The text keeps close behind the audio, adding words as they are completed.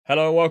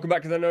Hello and welcome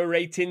back to the No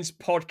Ratings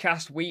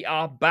podcast. We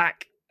are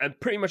back and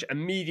pretty much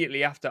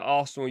immediately after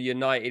Arsenal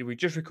United, we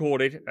just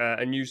recorded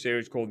a new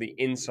series called The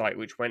Insight,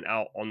 which went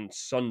out on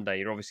Sunday.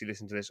 You're obviously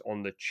listening to this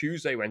on the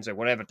Tuesday, Wednesday,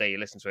 whatever day you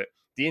listen to it.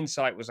 The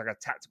Insight was like a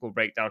tactical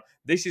breakdown.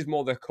 This is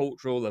more the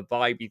cultural, the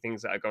vibey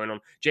things that are going on.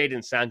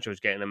 Jadon Sancho is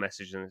getting a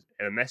message,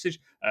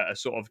 a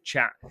sort of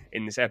chat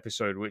in this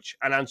episode,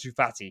 and Ansu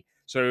Fati.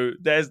 So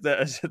there's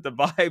the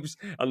vibes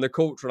and the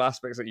cultural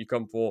aspects that you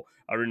come for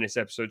are in this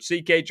episode.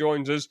 CK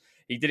joins us.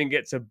 He didn't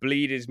get to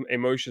bleed his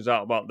emotions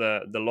out about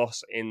the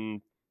loss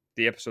in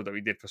the episode that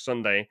we did for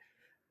Sunday.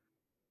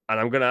 And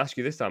I'm going to ask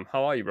you this time,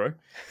 how are you, bro?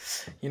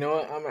 You know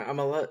what? I'm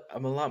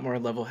a lot more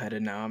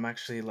level-headed now. I'm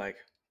actually like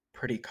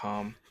pretty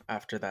calm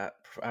after that.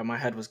 My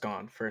head was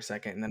gone for a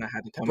second, and then I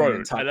had to come in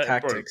and talk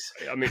tactics.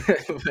 I mean,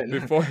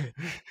 But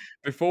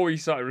before we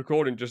started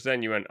recording just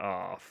then, you went,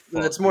 oh,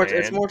 fuck, it's more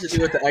to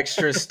do with the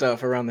extra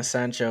stuff around the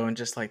Sancho and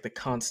just like the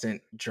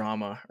constant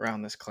drama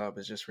around this club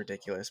is just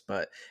ridiculous.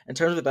 But in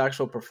terms of the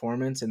actual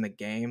performance in the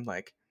game,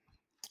 like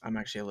I'm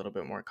actually a little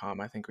bit more calm.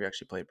 I think we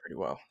actually played pretty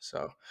well.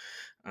 So,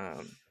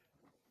 um,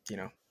 you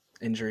know,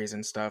 injuries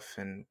and stuff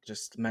and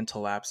just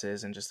mental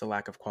lapses and just the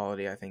lack of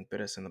quality, I think,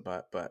 bit us in the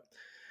butt. But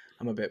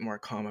I'm a bit more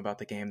calm about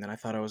the game than I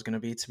thought I was going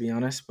to be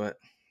honest. But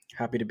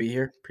happy to be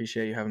here.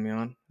 Appreciate you having me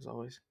on, as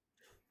always.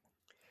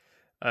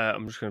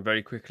 I'm just going to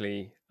very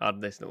quickly add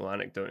this little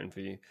anecdote in for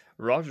you.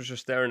 Raj was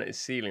just staring at his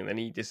ceiling, then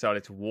he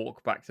decided to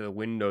walk back to the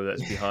window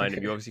that's behind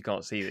him. You obviously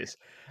can't see this.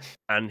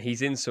 And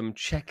he's in some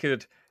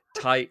checkered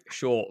tight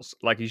shorts,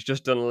 like he's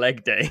just done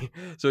leg day.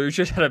 So he's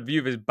just had a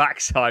view of his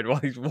backside while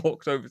he's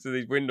walked over to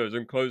these windows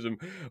and closed them.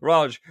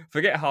 Raj,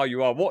 forget how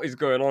you are. What is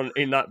going on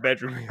in that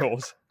bedroom of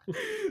yours?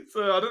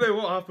 So I don't know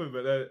what happened,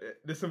 but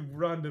there's some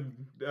random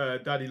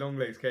daddy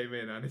longlegs came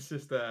in, and it's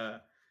just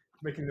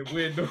making a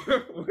weird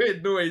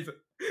weird noise.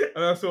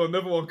 And I saw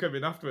another one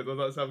coming afterwards. I was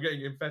like, so I'm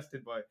getting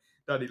infested by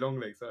daddy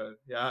longlegs. So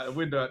yeah, a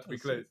window had to be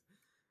closed.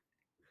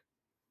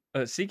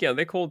 CK, are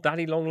they called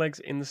daddy longlegs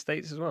in the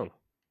States as well?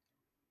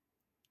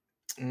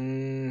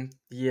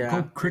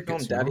 Yeah,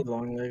 crickets, daddy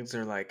longlegs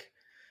are like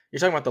you're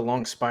talking about the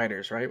long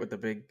spiders, right? With the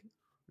big,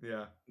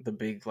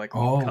 like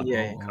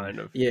kind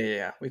of.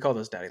 Yeah. We call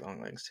those daddy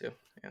longlegs too.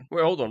 Yeah.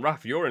 Wait, hold on,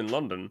 Raf. You're in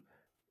London.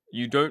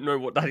 You don't know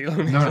what daddy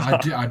longlegs are?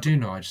 No, I do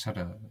know. I just had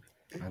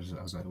I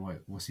was like,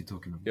 what's he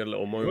talking about? You had a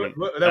little moment.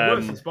 They're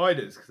worse than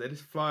spiders because they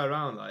just fly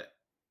around like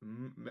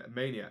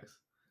maniacs.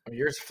 Oh,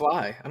 yours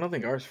fly. I don't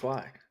think ours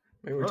fly.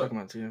 Maybe we're talking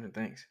about two different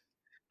things.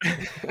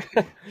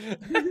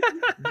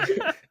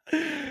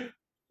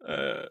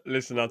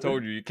 Listen, I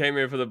told you came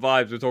here for the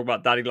vibes. We're talking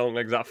about daddy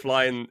longlegs that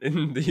fly in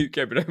the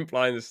UK but don't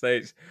fly in the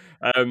States.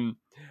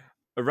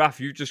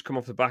 Raf, you've just come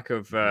off the back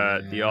of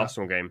the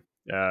Arsenal game.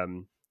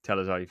 Tell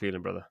us how you're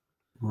feeling, brother.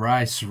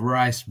 Rice,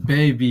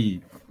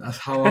 baby. That's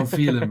how I'm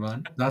feeling,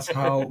 man. That's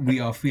how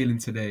we are feeling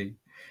today.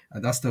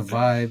 And that's the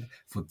vibe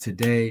for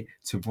today,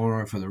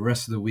 tomorrow, for the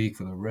rest of the week,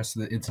 for the rest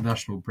of the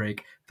international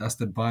break. That's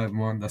the vibe,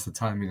 man. That's the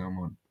timing I'm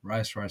on.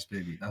 Rice,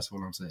 baby. That's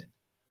what I'm saying.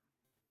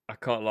 I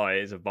can't lie,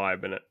 it is a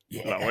vibe, innit?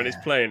 Yeah. Like when it's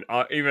playing,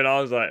 I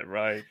was like,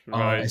 right.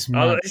 It's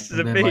mad. This is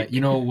a beat. Like,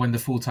 you know, when the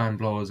full-time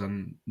blows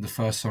and the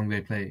first song they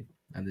play,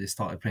 and they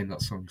started playing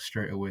that song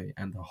straight away,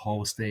 and the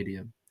whole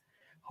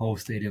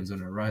stadium's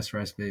on a rice,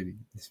 baby.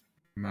 It's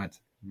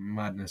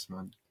madness,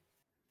 man.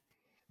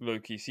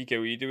 Loki, CK,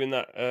 were you doing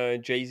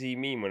that Jay-Z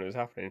meme when it was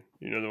happening?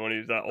 You know, the one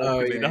who's that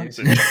awkwardly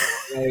dancing?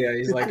 Oh yeah,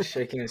 he's like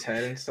shaking his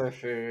head and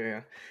stuff.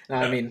 Yeah. No,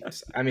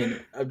 I mean,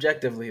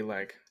 objectively,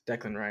 like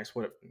Declan Rice,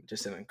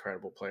 just an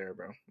incredible player,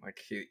 bro.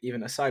 Like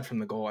even aside from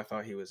the goal, I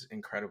thought he was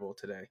incredible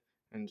today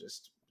and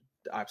just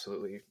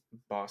absolutely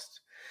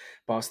bossed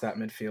that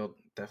midfield.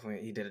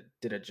 Definitely, he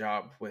did a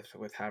job with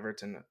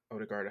Havertz and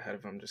Odegaard ahead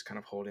of him, just kind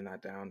of holding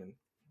that down, and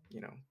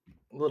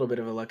a little bit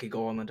of a lucky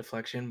goal on the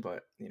deflection,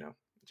 but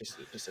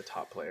just a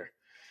top player.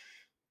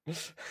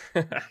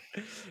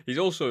 He's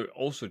also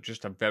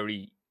just a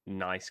very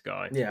nice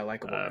guy. Yeah,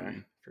 likable guy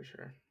for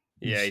sure.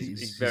 Yeah,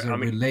 he's very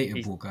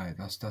relatable guy.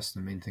 That's the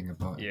main thing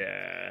about him.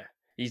 Yeah,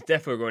 he's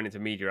definitely going into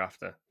media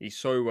after. He's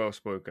so well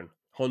spoken,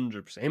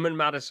 100%. Him and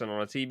Maddison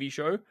on a TV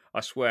show.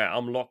 I swear,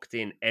 I'm locked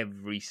in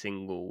every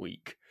single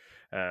week.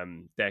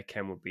 Their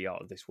chem would be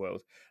out of this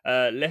world.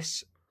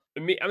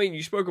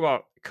 You spoke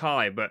about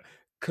Kai, but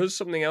because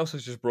something else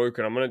has just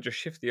broken, I'm going to just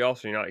shift the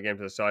Arsenal United game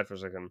to the side for a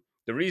second.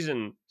 The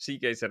reason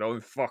CK said,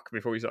 oh, fuck,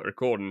 before we start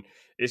recording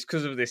is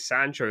because of this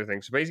Sancho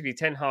thing. So basically,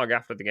 Ten Hag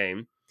after the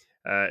game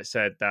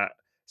said that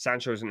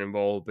Sancho isn't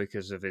involved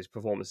because of his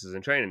performances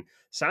in training.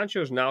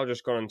 Sancho's now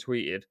just gone and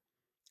tweeted,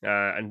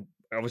 and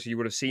obviously you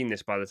would have seen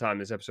this by the time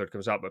this episode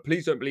comes out, but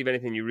please don't believe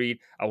anything you read.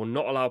 I will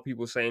not allow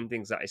people saying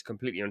things that is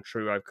completely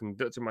untrue. I've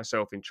conducted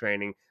myself in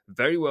training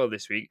very well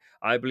this week.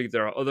 I believe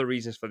there are other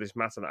reasons for this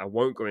matter that I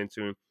won't go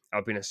into.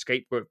 I've been a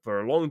scapegoat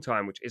for a long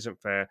time, which isn't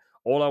fair.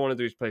 All I want to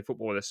do is play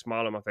football with a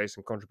smile on my face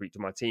and contribute to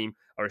my team.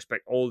 I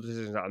respect all the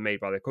decisions that are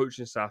made by the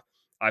coaching staff.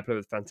 I play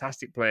with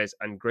fantastic players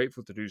and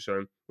grateful to do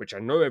so, which I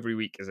know every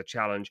week is a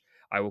challenge.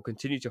 I will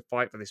continue to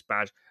fight for this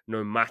badge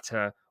no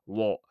matter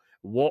what.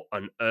 What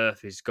on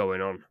earth is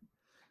going on?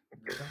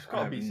 That's I got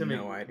to have be no something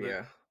that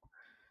idea.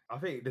 I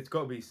think there's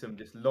got to be some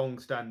just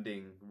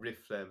long-standing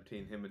rift there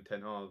between him and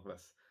Ten Hag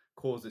that's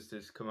caused this to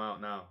just come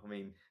out now. I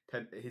mean,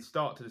 his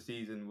start to the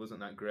season wasn't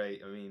that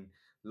great. I mean,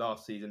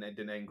 last season it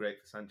didn't end great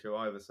for Sancho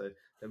either. So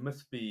there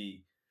must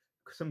be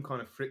some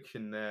kind of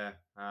friction there,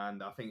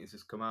 and I think it's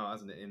just come out,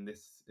 hasn't it, in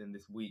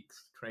this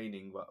week's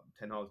training? But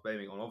Ten Hag's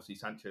blaming it on. Obviously,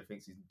 Sancho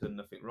thinks he's done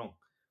nothing wrong,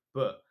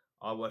 but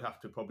I would have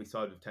to probably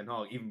side with Ten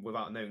Hag even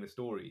without knowing the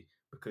story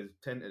because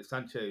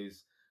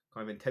Sancho's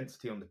kind of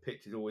intensity on the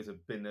pitch has always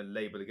been a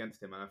label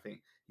against him, and I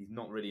think he's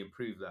not really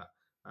improved that.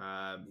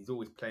 He's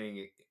always playing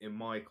it, in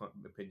my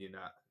opinion,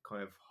 at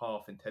kind of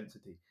half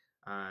intensity,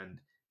 and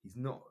he's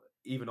not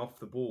even off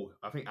the ball.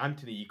 I think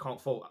Anthony, you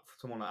can't fault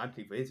someone like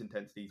Anthony for his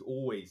intensity. He's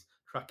always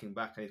tracking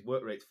back, and his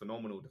work rate's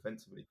phenomenal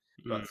defensively.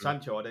 But Mm.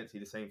 Sancho, I don't see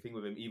the same thing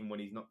with him, even when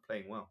he's not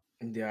playing well.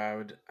 Yeah, I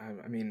would.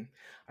 I mean,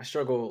 I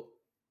struggle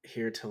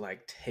here to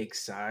like take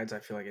sides. I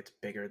feel like it's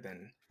bigger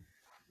than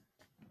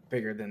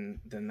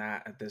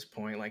that at this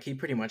point. Like he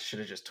pretty much should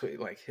have just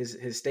like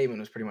his statement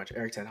was pretty much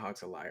Eric Ten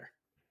Hag's a liar.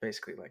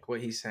 Basically, like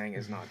what he's saying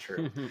is not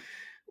true,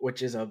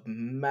 which is a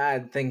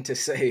mad thing to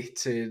say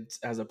to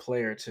as a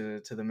player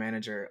to the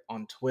manager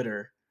on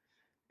Twitter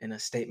in a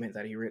statement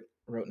that he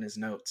wrote in his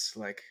notes.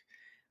 Like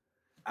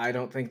I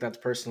don't think that's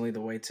personally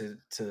the way to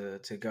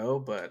go,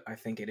 but I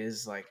think it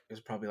was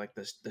probably like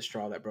the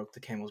straw that broke the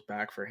camel's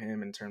back for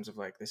him in terms of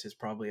like this is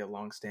probably a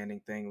long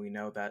standing thing. We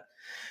know that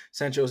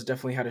Sancho's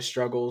definitely had his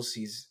struggles.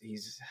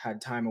 He's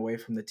had time away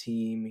from the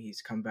team.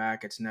 He's come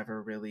back. It's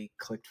never really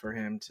clicked for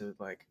him to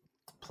like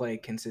play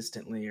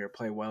consistently or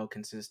play well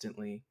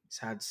consistently. He's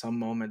had some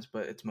moments,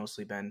 but it's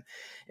mostly been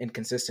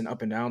inconsistent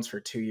up and downs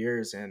for 2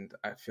 years. And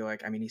I feel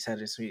like, I mean, he said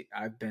this week,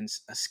 I've been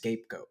a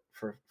scapegoat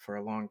for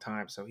a long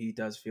time. So he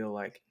does feel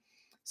like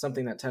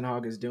something that Ten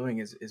Hag is doing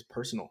is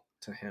personal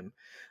to him.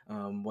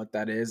 What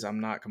that is, I'm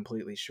not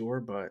completely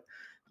sure, but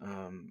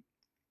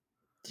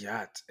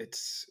yeah,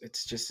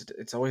 it's just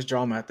it's always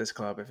drama at this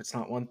club. If it's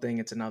not one thing,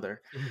 it's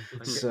another.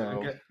 And,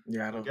 So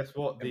yeah, and guess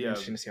what? it'll be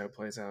interesting to see how it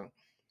plays out.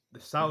 The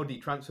Saudi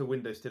transfer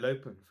window is still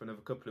open for another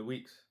couple of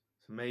weeks,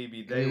 so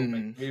maybe they will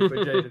make Mm. a move for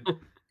Jaden.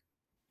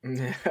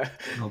 Yeah,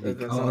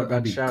 that's not a I'll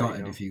bad be shout.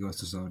 gutted if he goes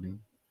to Saudi.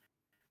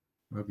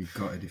 I'll be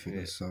gutted if he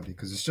goes to Saudi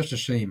because it's just a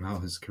shame how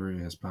his career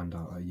has panned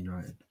out at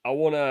United. I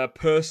want to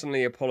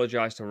personally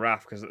apologise to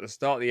Raf because at the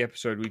start of the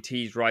episode we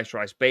teased Rice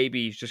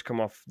Baby. He's just come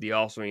off the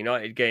Arsenal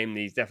United game.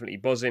 He's definitely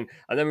buzzing.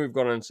 And then we've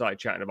gone on and started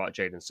chatting about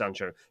Jadon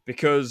Sancho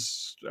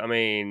because, I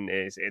mean,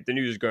 the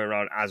news is going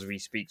around as we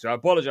speak. So I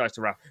apologise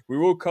to Raf. We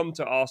will come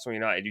to Arsenal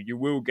United. You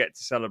will get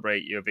to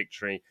celebrate your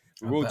victory.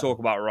 We will talk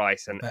about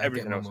Rice and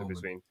everything else in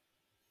between.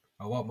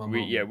 I want my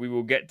moment. We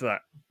will get to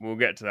that. We'll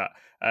get to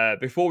that.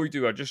 Before we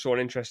do, I just saw an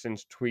interesting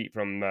tweet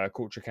from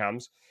Culture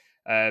Cams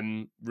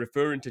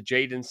referring to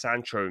Jadon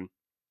Sancho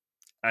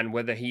and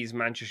whether he's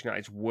Manchester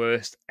United's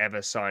worst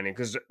ever signing.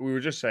 Because we were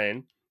just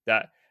saying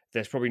that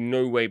there's probably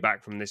no way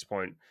back from this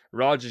point.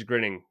 Raj is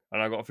grinning,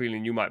 and I got a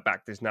feeling you might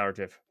back this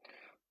narrative.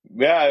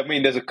 Yeah, I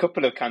mean, there's a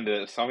couple of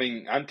candidates. I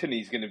mean,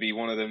 Anthony's going to be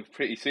one of them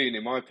pretty soon,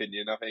 in my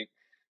opinion. I think,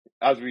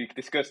 as we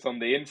discussed on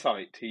the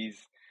Insight,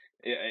 he's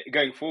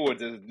going forward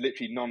is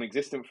literally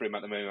non-existent for him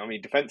at the moment. I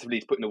mean, defensively,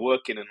 he's putting the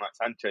work in, unlike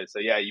Sancho. So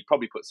yeah, you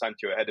probably put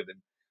Sancho ahead of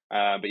him.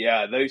 But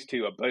yeah, those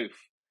two are both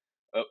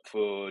up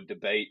for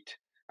debate.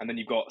 And then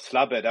you've got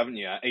Slabhead, haven't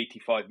you, at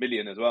 85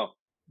 million as well.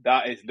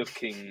 That is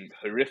looking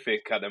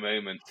horrific at the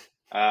moment.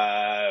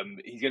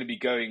 He's going to be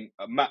going.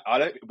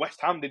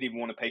 West Ham didn't even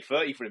want to pay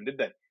 30 for him, did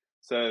they?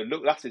 So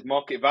look, that's his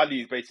market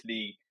value is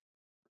basically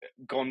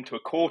gone to a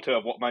quarter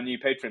of what Man U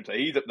paid for him. So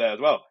he's up there as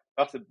well.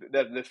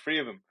 There's three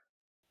of them.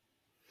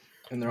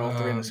 And they're all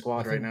three in the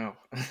squad right now.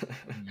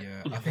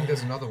 Yeah, I think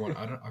there's another one.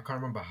 I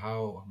can't remember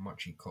how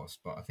much he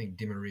cost, but I think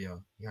Di Maria,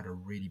 he had a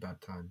really bad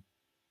time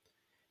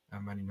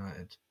at Man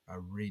United.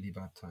 A really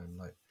bad time.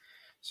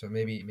 So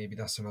maybe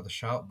that's another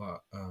shout,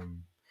 but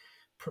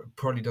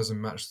probably doesn't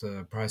match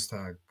the price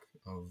tag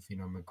of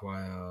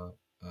Maguire,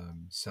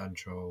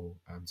 Sancho,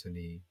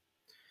 Anthony.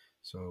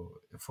 So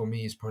for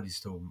me, it's probably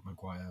still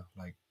Maguire,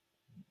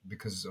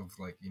 because of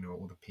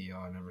all the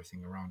PR and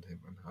everything around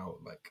him and how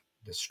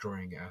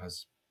destroying it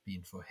has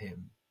been for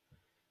him.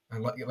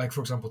 And like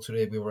for example,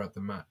 today we were at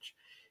the match.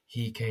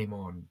 He came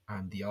on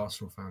and the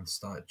Arsenal fans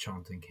started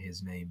chanting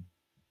his name.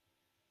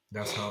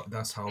 That's how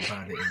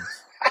bad it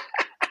is.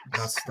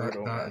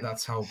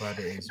 That's how bad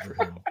it is with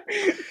him.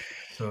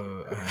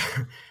 So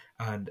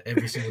and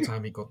every single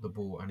time he got the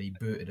ball and he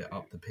booted it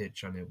up the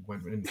pitch and it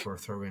went in for a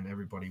throw in,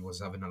 everybody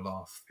was having a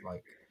laugh.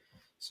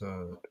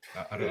 So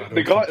I don't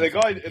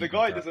the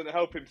guy doesn't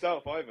help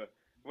himself either.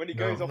 When he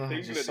goes off to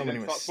England, he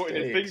starts putting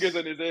his fingers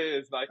in his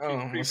ears,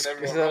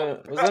 was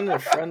that a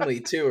friendly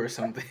too or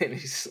something?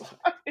 He's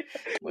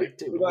like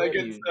dude, what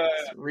against,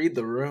 read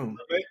the room.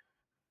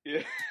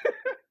 Yeah.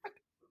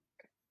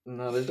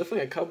 No, there's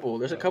definitely a couple.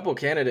 There's a couple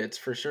candidates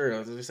for sure.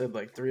 As we said,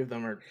 three of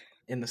them are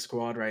in the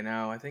squad right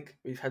now. I think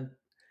we've had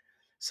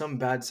some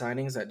bad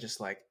signings that just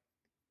like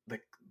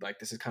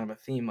this is kind of a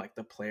theme. Like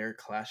the player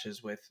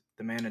clashes with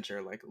the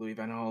manager, like Louis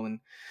van Gaal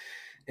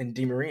and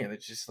Di Maria.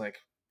 It's just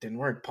didn't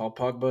work. Paul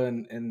Pogba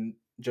and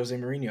Jose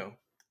Mourinho,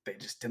 they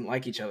just didn't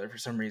like each other for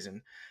some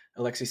reason.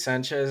 Alexis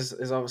Sanchez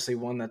is obviously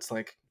one that's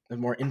like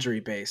more injury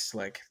based,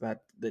 like that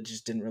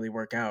just didn't really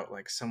work out.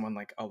 Like someone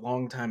like a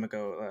long time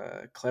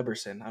ago,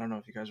 Kleberson. I don't know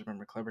if you guys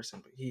remember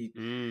Kleberson, but he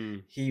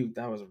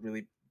that was a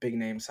really big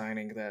name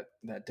signing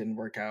that didn't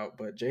work out.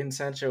 But Jadon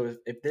Sancho,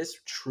 if this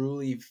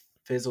truly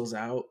fizzles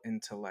out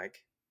into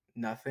like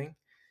nothing,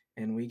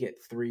 and we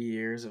get 3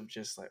 years of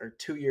just like, or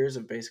 2 years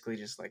of basically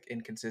just like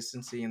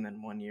inconsistency, and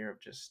then 1 year of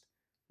just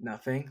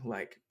nothing,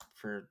 like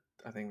for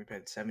I think we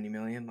paid 70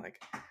 million,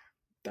 like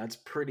that's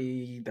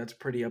pretty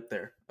up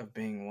there of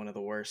being one of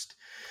the worst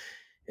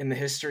in the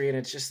history. And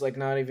it's just like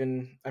not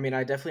even, I mean,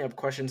 I definitely have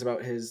questions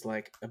about his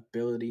like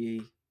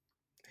ability,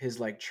 his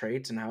like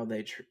traits and how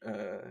they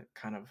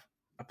kind of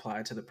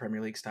apply to the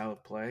Premier League style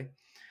of play,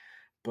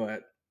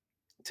 but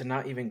to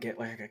not even get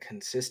like a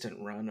consistent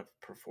run of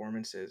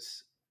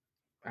performances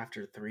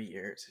after 3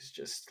 years is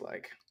just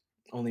like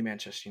only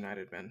Manchester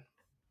United, man.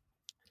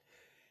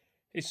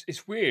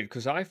 It's weird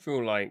because I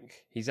feel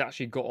like he's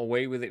actually got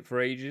away with it for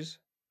ages,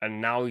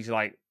 and now he's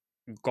like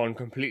gone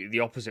completely the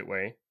opposite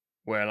way,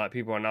 where like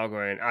people are now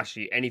going,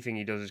 actually anything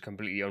he does is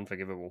completely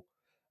unforgivable.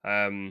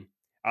 I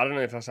don't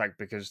know if that's like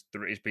because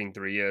it's been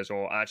 3 years,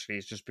 or actually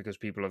it's just because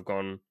people have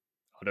gone,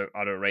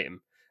 I don't rate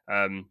him.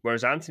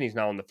 Whereas Anthony's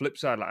now on the flip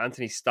side. Like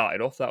Anthony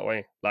started off that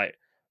way, like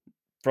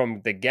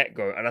from the get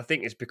go, and I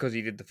think it's because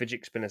he did the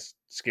fidget spinner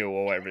skill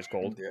or whatever it's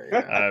called.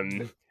 Yeah.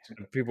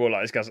 People were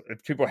like this guy's.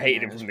 People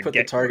hated him from the Put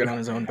get the target on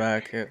his own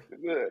back. Yeah.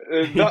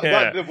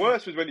 The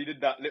worst was when he did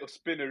that little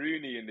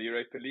spinneroonie in the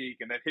Europa League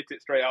and then hit it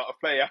straight out of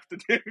play after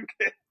doing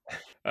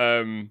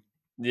it.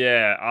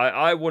 Yeah,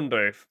 I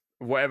wonder if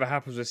whatever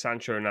happens with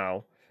Sancho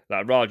now,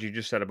 like Raj, you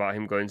just said about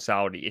him going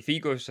Saudi. If he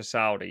goes to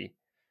Saudi,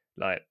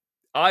 like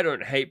I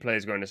don't hate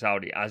players going to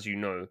Saudi, as you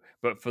know,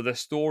 but for the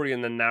story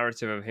and the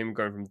narrative of him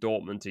going from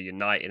Dortmund to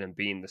United and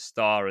being the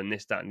star and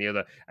this, that, and the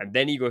other, and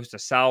then he goes to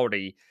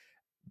Saudi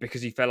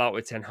because he fell out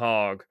with Ten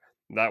Hag.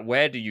 Like,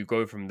 where do you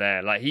go from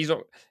there? Like, he's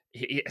not.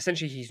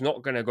 Essentially, he's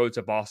not going to go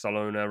to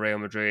Barcelona, Real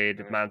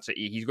Madrid, Man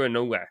City. He's going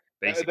nowhere.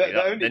 Basically,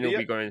 then he'll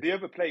be going. The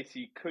other place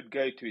he could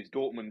go to is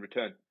Dortmund.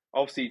 Return.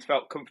 Obviously, he's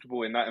felt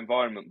comfortable in that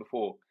environment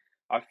before.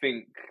 I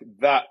think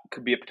that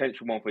could be a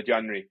potential one for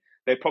January.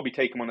 They'd probably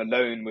take him on a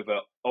loan with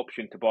an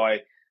option to buy,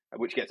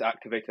 which gets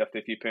activated after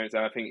a few appearances.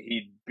 And I think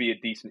he'd be a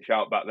decent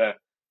shout back there.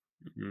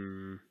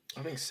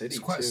 I think City. It's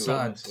quite too,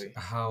 sad honestly.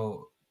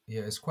 how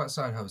it's quite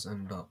sad how it's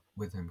ended up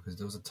with him, because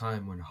there was a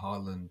time when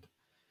Haaland,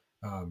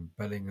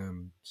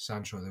 Bellingham,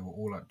 Sancho, they were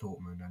all at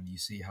Dortmund, and you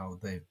see how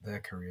their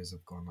careers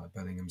have gone. Like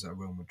Bellingham's at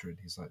Real Madrid,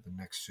 he's like the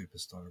next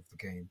superstar of the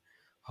game.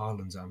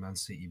 Haaland's at Man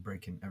City,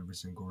 breaking every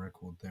single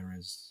record there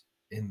is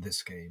in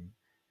this game.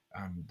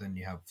 And then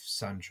you have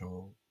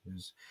Sancho,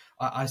 who's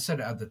I said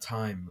it at the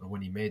time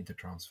when he made the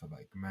transfer,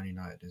 like Man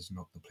United is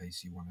not the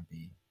place you want to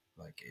be.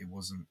 Like it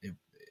was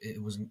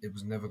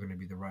never going to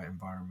be the right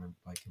environment.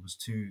 Like it was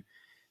too,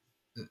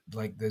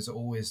 like there's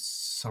always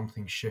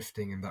something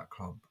shifting in that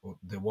club, or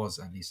there was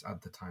at least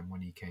at the time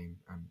when he came,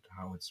 and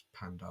how it's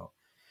panned out,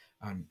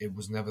 and it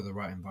was never the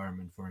right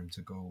environment for him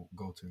to go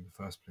to in the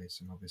first place.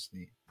 And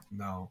obviously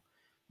now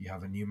you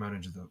have a new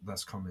manager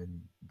that's come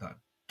in that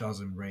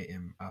doesn't rate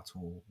him at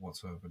all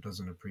whatsoever,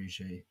 doesn't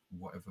appreciate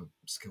whatever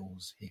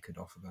skills he could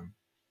offer them,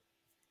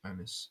 and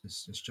it's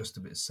just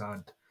a bit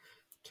sad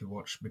to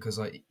watch, because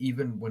like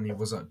even when he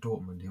was at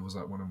Dortmund, he was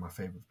like one of my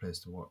favorite players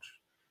to watch.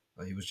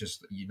 Like he was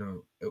just,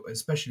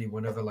 especially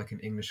whenever like an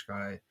English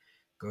guy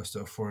goes to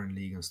a foreign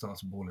league and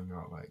starts balling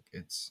out, like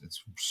it's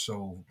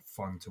so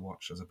fun to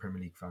watch as a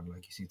Premier League fan.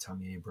 Like you see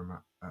Tammy Abraham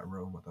at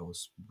Roma, that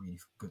was really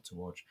good to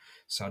watch.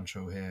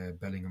 Sancho here,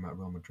 Bellingham at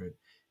Real Madrid.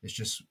 It's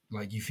just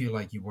like you feel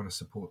like you want to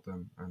support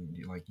them, and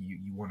you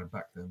want to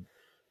back them.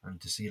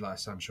 And to see like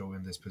Sancho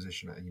in this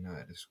position at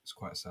United is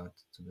quite sad,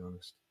 to be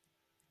honest.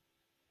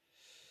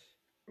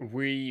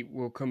 We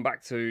will come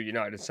back to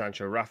United and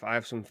Sancho. Raf, I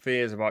have some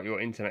fears about your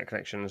internet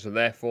connection, so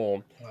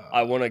therefore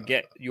I want to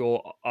get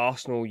your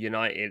Arsenal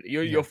United.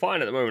 You're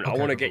fine at the moment. Okay, I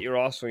want to cool. get your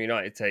Arsenal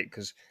United take,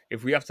 because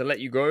if we have to let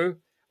you go,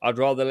 I'd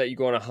rather let you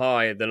go on a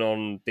high than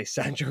on this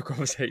Sancho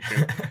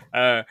conversation.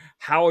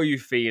 How are you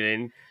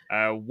feeling?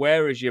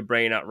 Where is your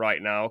brain at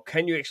right now?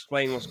 Can you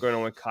explain what's going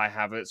on with Kai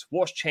Havertz?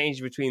 What's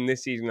changed between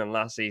this season and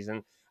last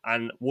season?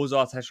 And was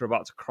Arteta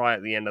about to cry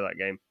at the end of that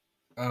game?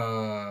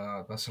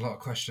 That's a lot of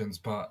questions,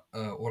 but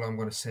all I'm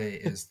going to say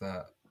is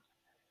that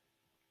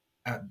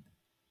at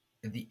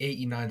the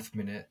 89th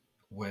minute,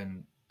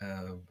 when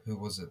who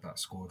was it that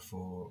scored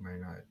for Man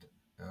United?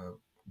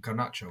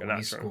 Garnacho. When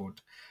he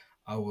scored,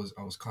 I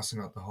was cussing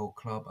out the whole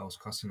club. I was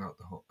cussing out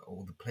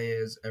all the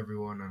players,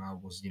 everyone, and I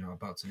was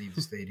about to leave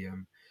the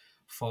stadium.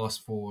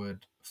 Fast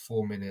forward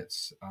 4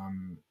 minutes,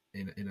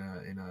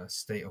 in a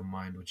state of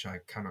mind which I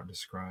cannot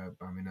describe.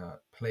 I'm in a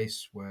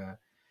place where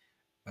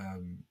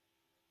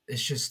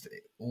it's just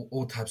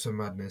all types of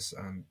madness,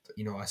 and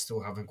I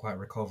still haven't quite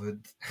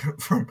recovered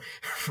from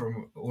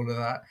all of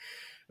that.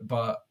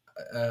 But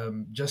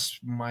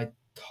just my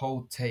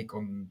whole take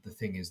on the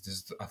thing is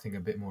this. I think a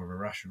bit more of a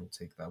rational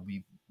take that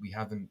we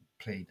haven't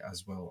played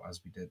as well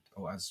as we did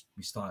or as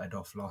we started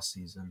off last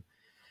season,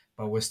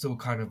 but we're still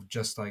kind of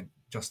just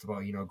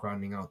about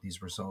grinding out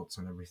these results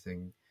and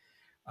everything.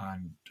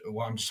 And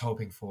what I'm just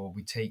hoping for,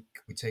 we take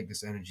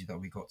this energy that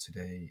we got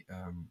today,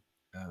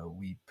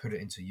 we put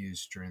it into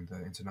use during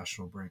the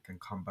international break and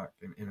come back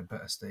in a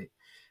better state.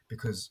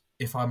 Because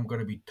if I'm going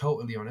to be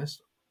totally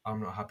honest,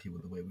 I'm not happy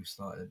with the way we've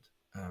started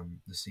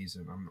the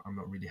season. I'm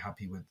not really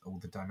happy with all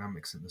the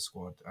dynamics in the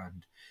squad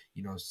and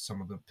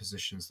some of the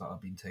positions that are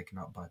being taken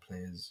up by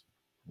players.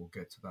 We'll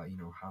get to that.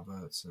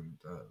 Havertz and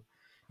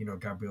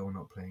Gabriel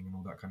not playing and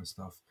all that kind of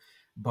stuff,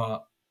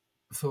 but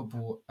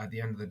football at the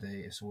end of the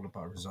day it's all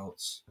about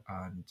results,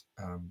 and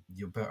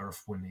you're better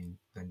off winning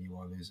than you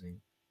are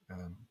losing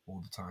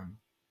all the time.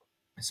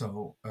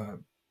 So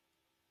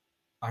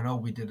I know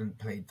we didn't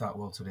play that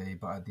well today,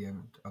 but at the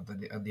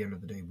end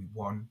of the day we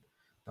won.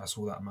 That's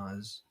all that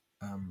matters.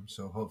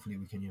 So hopefully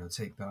we can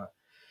take that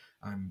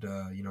and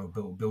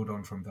build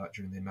on from that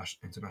during the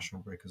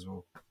international break as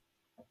well.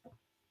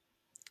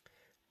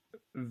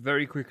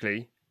 Very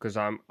quickly, because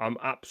I'm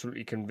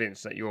absolutely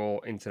convinced that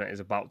your internet is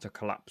about to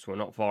collapse. We're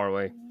not far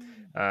away.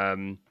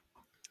 Kai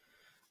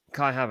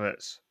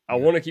Havertz. I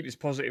want to keep this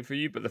positive for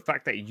you, but the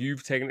fact that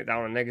you've taken it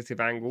down a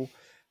negative angle,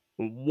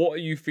 what are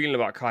you feeling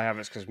about Kai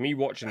Havertz? Because me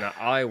watching that,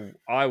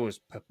 I was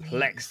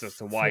perplexed as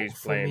to why he's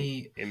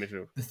playing in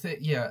midfield.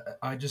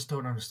 I just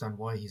don't understand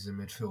why he's in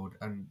midfield.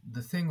 And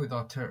the thing with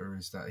Arteta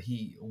is that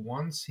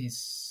once he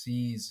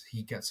sees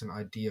he gets an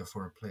idea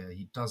for a player,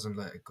 he doesn't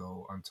let it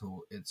go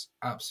until it's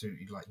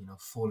absolutely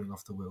falling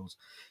off the wheels.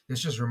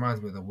 This just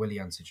reminds me of the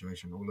Willian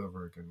situation all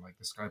over again. Like,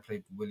 this guy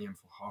played Willian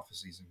for half a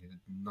season, he did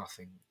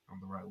nothing on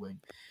the right wing.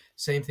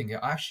 Same thing here.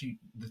 Actually,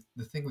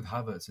 the thing with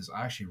Havertz is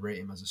I actually rate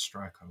him as a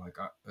striker.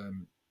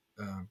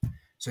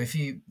 So if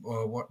you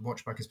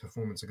watch back his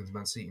performance against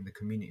Man City in the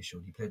Community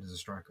Shield, he played as a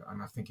striker,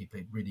 and I think he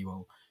played really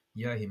well.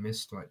 Yeah, he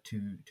missed like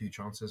two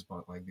chances,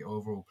 but like the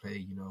overall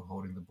play,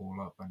 holding the ball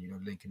up and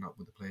linking up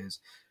with the players,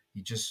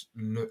 he just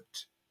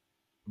looked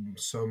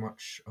so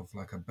much of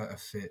like a better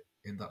fit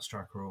in that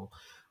striker role.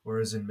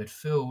 Whereas in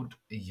midfield,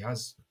 he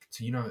has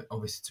to,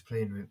 obviously to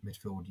play in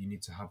midfield, you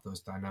need to have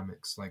those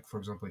dynamics. Like, for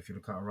example, if you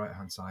look at our right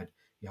hand side,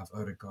 you have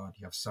Odegaard,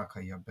 you have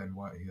Saka, you have Ben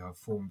White, who have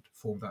formed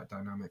that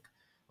dynamic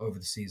over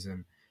the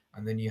season.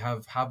 And then you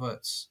have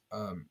Havertz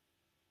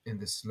in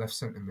this left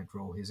centre mid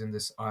role. He's in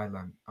this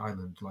island.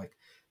 Like,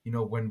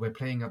 when we're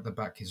playing at the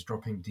back, he's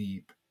dropping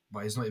deep,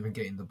 but he's not even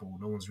getting the ball.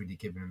 No one's really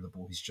giving him the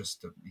ball. He's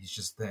just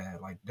there.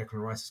 Like,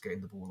 Declan Rice is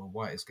getting the ball, or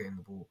White is getting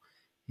the ball.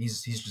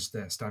 He's just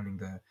there, standing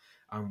there.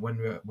 And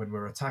when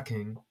we're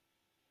attacking,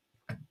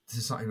 this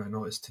is something I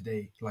noticed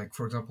today. Like,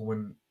 for example,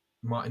 when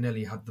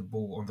Martinelli had the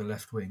ball on the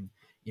left wing,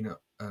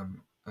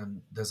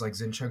 and there's like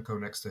Zinchenko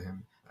next to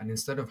him, and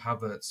instead of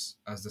Havertz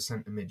as the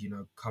centre mid,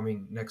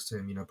 coming next to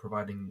him,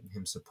 providing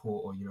him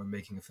support or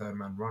making a third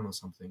man run or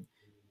something,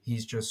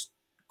 he's just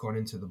gone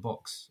into the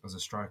box as a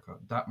striker.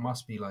 That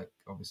must be like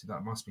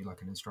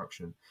an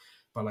instruction.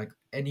 But like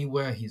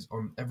anywhere he's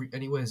on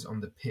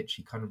the pitch,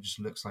 he kind of just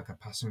looks like a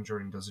passenger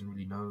and doesn't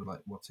really know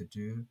like what to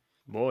do.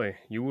 Boy,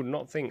 you would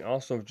not think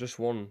Arsenal have just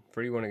won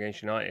 3-1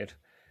 against United.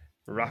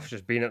 Raf's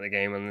just been at the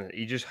game and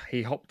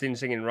he hopped in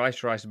singing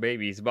Rice Rice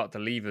Baby. He's about to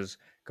leave us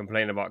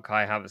complaining about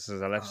Kai Havertz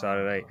as a left side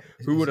today.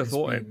 Who would have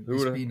thought it?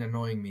 It's been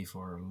annoying me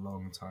for a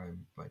long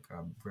time, like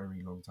a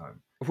very long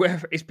time.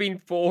 It's been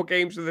 4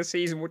 games of the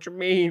season. What do you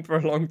mean for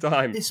a long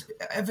time? It's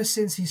ever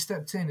since he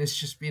stepped in, it's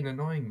just been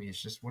annoying me.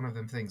 It's just one of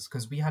them things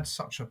because we had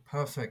such a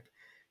perfect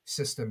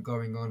system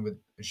going on with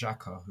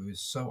Xhaka, who is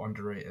so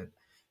underrated.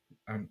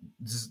 And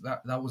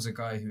that was a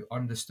guy who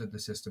understood the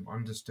system,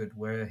 understood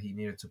where he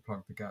needed to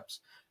plug the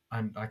gaps.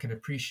 And I can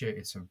appreciate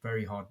it's a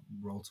very hard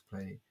role to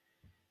play.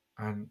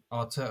 And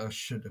Arteta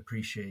should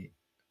appreciate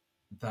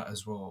that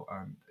as well.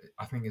 And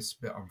I think it's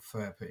a bit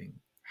unfair putting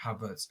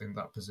Havertz in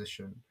that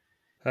position.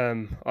 All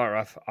right,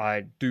 Raf,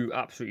 I do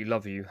absolutely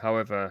love you.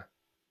 However,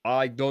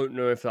 I don't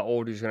know if that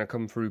audio is going to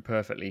come through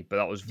perfectly, but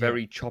that was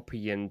very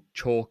choppy and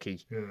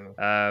chalky.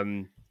 Yeah.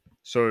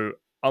 So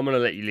I'm going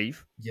to let you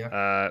leave.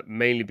 Yeah.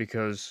 Mainly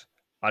because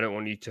I don't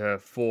want you to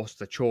force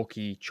the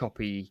chalky,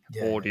 choppy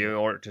audio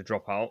or it to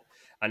drop out.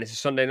 And it's a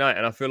Sunday night,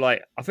 and I feel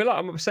like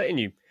I'm upsetting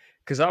you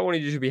because I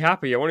wanted you to be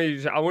happy. I wanted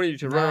you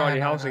to run around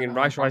your house singing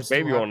Rice Rice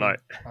Baby all night.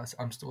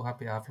 I'm still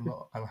happy. I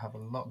have a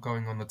lot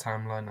going on the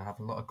timeline. I have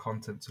a lot of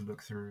content to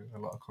look through, a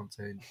lot of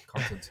content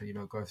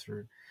to go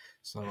through.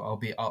 So I'll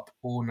be up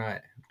all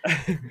night.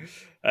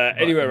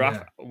 Anyway,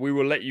 Raf, we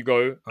will let you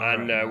go,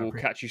 and we'll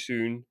catch you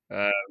soon.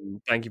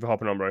 Thank you for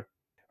hopping on, bro.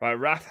 Right,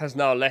 Raf has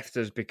now left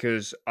us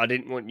because I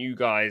didn't want you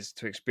guys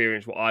to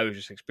experience what I was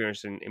just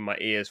experiencing in my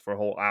ears for a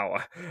whole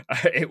hour.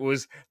 It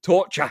was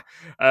torture.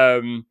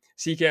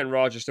 CK and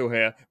Raj are still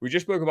here. We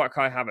just spoke about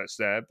Kai Havertz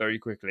there very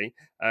quickly.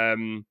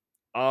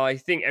 I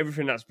think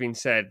everything that's been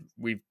said,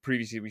 we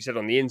said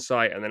on the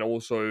insight, and then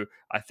also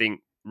I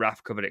think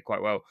Raf covered it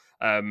quite well.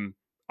 I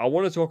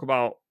want to talk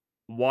about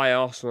why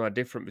Arsenal are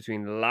different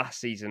between last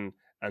season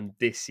and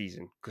this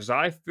season, because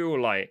I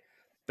feel like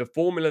the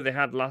formula they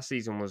had last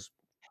season was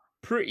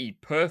pretty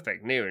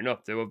perfect, near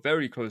enough. They were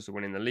very close to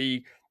winning the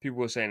league. People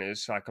were saying it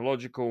was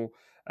psychological.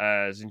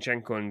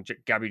 Zinchenko and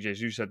Gabby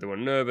Jesus said they were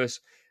nervous.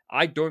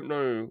 I don't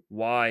know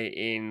why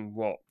in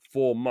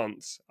 4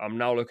 months I'm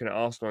now looking at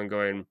Arsenal and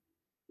going,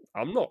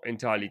 I'm not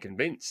entirely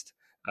convinced.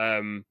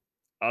 I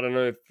don't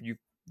know if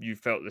you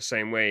felt the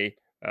same way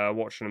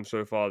watching them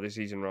so far this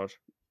season, Raj.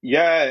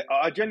 Yeah,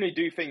 I generally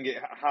do think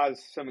it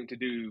has something to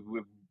do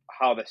with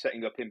how they're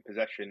setting up in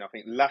possession. I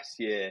think last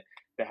year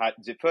they had.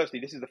 Firstly,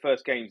 this is the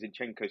first game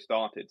Zinchenko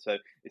started, so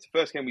it's the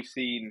first game we've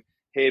seen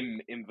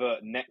him invert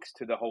next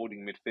to the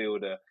holding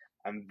midfielder,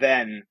 and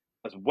then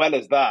as well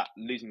as that,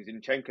 losing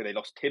Zinchenko, they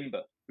lost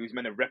Timber, who's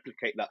meant to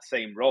replicate that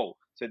same role.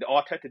 So the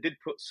Arteta did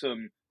put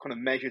some kind of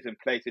measures in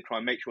place to try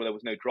and make sure there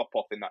was no drop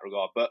off in that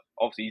regard. But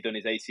obviously he's done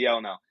his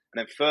ACL now. And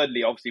then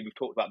thirdly, obviously we've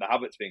talked about the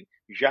Havertz thing.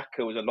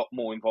 Xhaka was a lot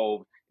more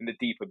involved in the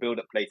deeper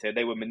build-up play. So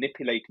they were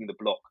manipulating the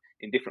block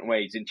in different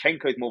ways.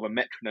 Zinchenko is more of a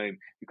metronome.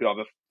 You could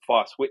either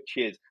fire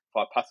switches,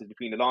 fire passes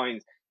between the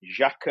lines.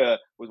 Xhaka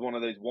was one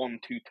of those 1-2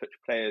 touch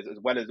players, as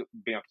well as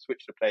being able to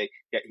switch the play.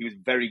 Yet he was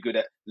very good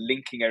at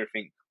linking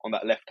everything on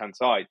that left-hand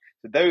side.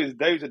 So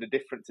those are the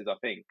differences, I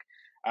think.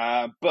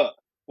 But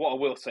what I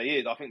will say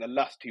is, I think the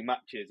last two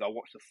matches, I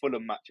watched the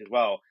Fulham match as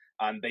well,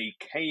 and they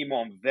came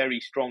on very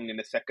strong in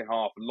the second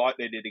half, like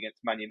they did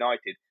against Man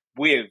United,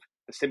 with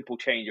the simple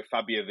change of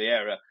Fabio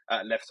Vieira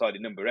at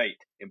left-sided number 8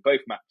 in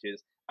both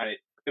matches, and it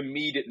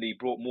immediately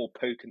brought more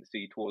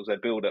potency towards their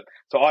build-up.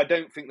 So I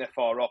don't think they're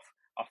far off.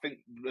 I think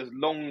as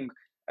long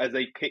as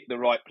they pick the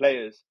right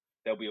players,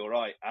 they'll be all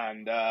right.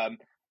 And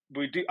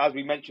we do, as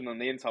we mentioned on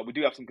the inside, we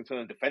do have some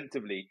concerns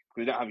defensively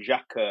because we don't have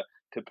Xhaka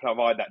to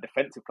provide that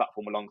defensive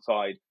platform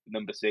alongside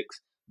number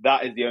 6.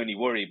 That is the only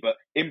worry. But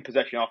in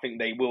possession, I think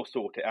they will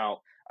sort it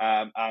out.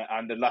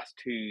 And the last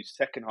two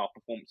second half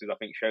performances, I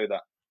think, show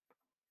that.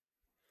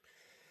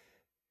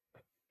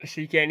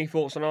 CK, any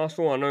thoughts on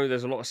Arsenal? I know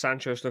there's a lot of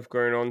Sancho stuff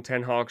going on,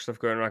 Ten Hag stuff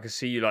going on. I can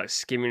see you like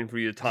skimming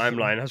through your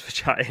timeline as we're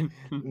chatting.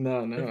 No.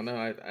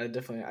 I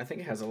definitely, I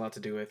think it has a lot to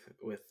do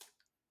with.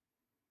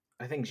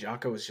 I think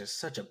Xhaka was just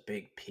such a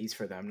big piece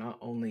for them, not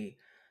only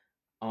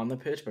on the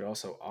pitch but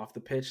also off the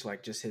pitch.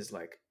 Like just his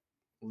like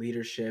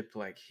leadership.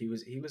 Like he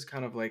was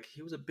kind of like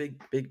he was a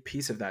big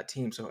piece of that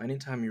team. So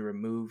anytime you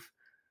remove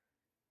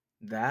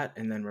that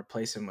and then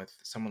replace him with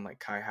someone like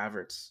Kai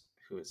Havertz,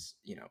 who is,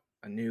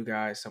 a new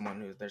guy, someone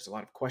who there's a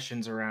lot of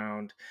questions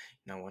around.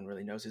 No one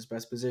really knows his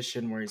best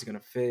position, where he's going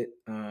to fit.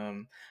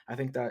 I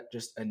think that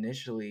just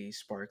initially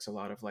sparks a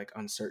lot of like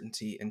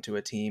uncertainty into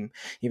a team.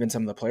 Even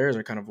some of the players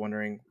are kind of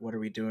wondering, what are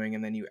we doing?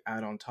 And then you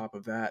add on top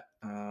of that,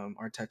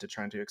 Arteta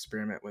trying to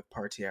experiment with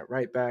Partey at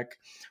right back,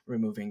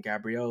 removing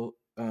Gabriel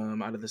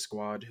out of the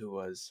squad, who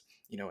was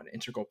an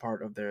integral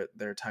part of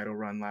their title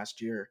run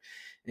last year,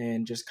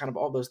 and just kind of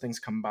all those things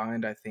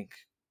combined, I think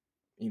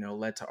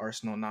led to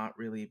Arsenal not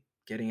really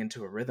getting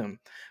into a rhythm.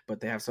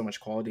 But they have so much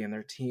quality in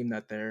their team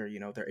that they're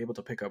able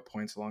to pick up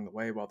points along the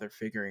way while they're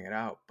figuring it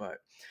out. But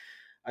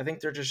I think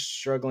they're just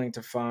struggling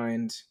to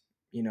find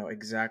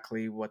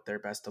exactly what their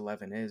best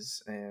 11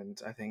 is,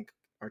 and I think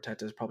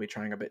Arteta is probably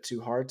trying a bit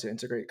too hard to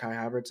integrate Kai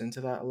Havertz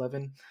into that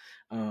 11,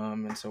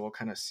 and so we'll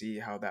kind of see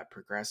how that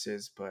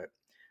progresses. But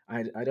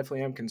I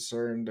definitely am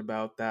concerned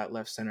about that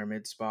left center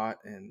mid spot,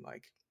 and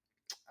like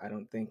I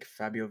don't think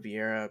Fabio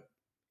Vieira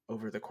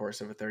over the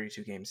course of a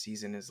 32 game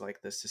season is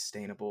like the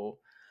sustainable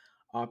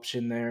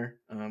option there.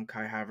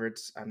 Kai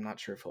Havertz, I'm not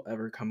sure if he'll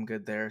ever come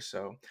good there.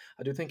 So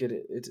I do think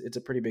it's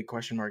a pretty big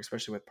question mark,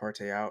 especially with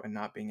Partey out and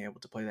not being able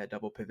to play that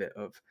double pivot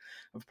of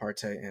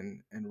Partey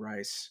and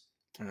Rice.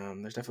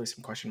 There's definitely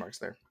some question marks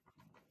there.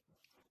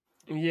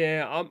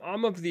 Yeah,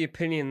 I'm of the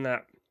opinion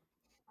that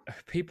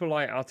people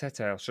like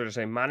Arteta, or sort of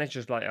say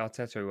managers like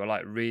Arteta, who are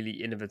like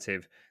really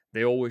innovative,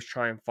 they always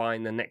try and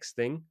find the next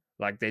thing.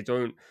 Like they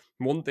don't.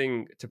 One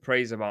thing to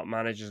praise about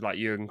managers like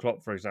Jurgen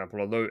Klopp, for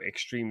example, although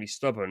extremely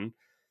stubborn,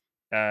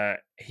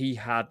 he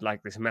had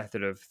like this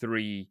method of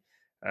 3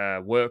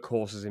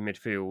 workhorses in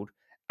midfield,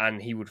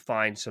 and he would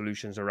find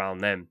solutions around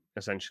them.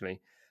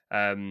 Essentially,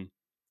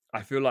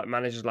 I feel like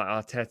managers like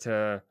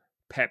Arteta,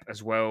 Pep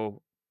as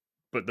well.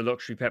 But the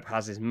luxury Pep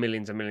has is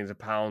millions and millions of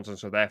pounds, and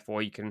so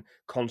therefore he can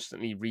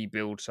constantly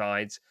rebuild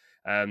sides.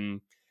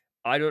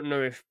 I don't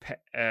know if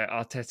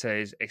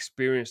Arteta is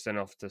experienced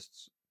enough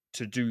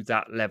to do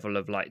that level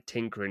of like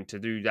tinkering, to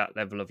do that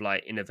level of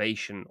like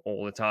innovation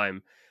all the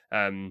time.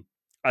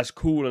 As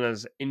cool and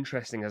as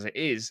interesting as it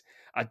is,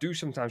 I do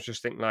sometimes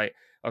just think like,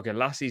 okay,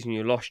 last season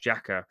you lost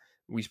Xhaka.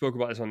 We spoke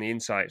about this on the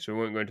Insight, so we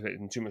won't go into it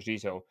in too much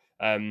detail.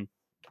 But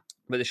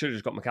they should have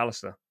just got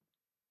McAllister,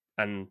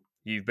 and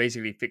you've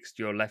basically fixed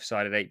your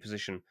left-sided 8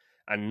 position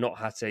and not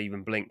had to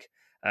even blink.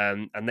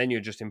 And then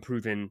you're just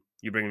improving.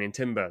 You're bringing in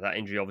Timber. That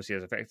injury obviously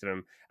has affected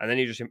him. And then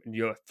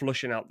you're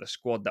flushing out the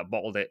squad that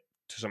bottled it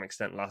to some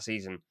extent last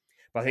season.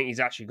 But I think he's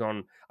actually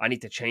gone, I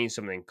need to change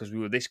something because we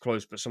were this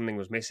close, but something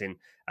was missing.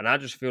 And I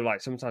just feel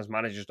like sometimes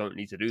managers don't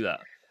need to do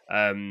that.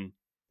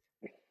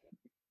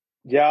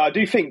 Yeah, I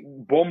do think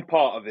one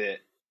part of it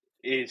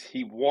is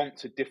he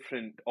wants a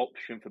different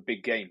option for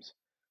big games.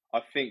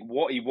 I think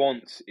what he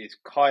wants is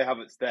Kai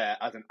Havertz there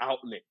as an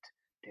outlet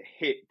to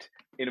hit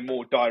in a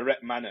more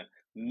direct manner,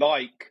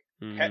 like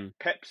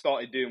Pep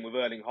started doing with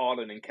Erling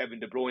Haaland and Kevin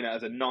De Bruyne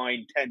as a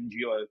 9-10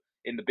 duo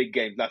in the big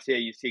games. Last year,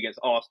 you see against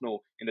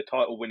Arsenal in the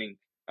title winning,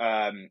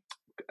 in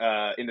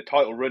the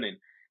title running,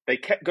 they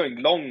kept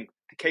going long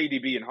to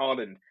KDB and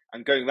Haaland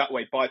and going that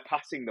way,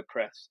 bypassing the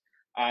press.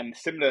 And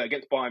similar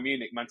against Bayern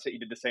Munich, Man City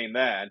did the same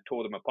there and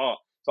tore them apart.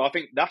 So I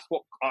think that's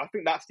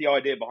the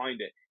idea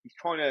behind it. He's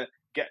trying to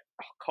get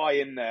Kai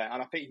in there,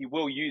 and I think he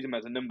will use him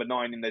as a number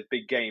 9 in those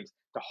big games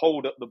to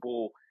hold up the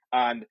ball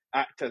and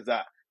act as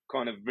that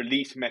kind of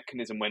release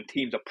mechanism when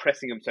teams are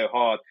pressing him so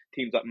hard,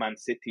 teams like Man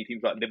City,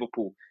 teams like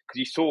Liverpool. Because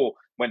you saw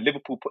when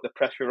Liverpool put the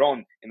pressure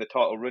on in the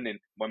title running,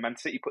 when Man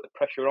City put the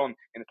pressure on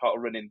in the title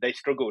running, they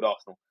struggled,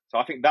 Arsenal. So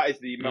I think that is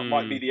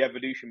might be the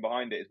evolution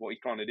behind it, is what he's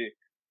trying to do.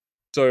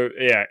 So,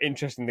 yeah,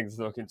 interesting things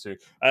to look into.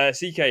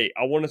 CK,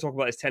 I want to talk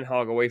about this Ten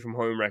Hag away from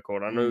home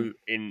record. I know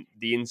in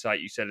the insight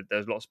you said that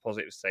there's lots of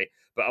positives to say,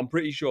 but I'm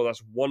pretty sure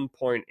that's 1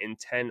 point in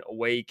 10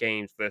 away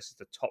games versus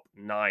the top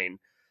 9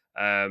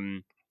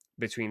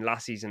 between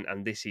last season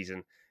and this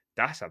season.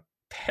 That's a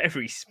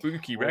very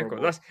spooky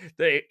record.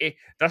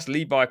 That's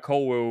Levi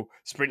Colwill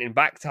sprinting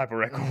back type of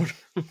record.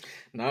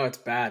 No, it's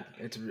bad.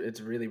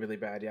 It's really, really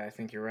bad. Yeah, I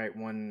think you're right.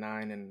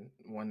 1-9 and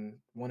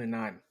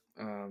 1-9.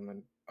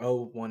 And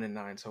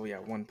 1-9. So yeah,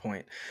 1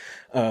 point.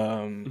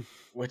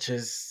 Which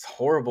is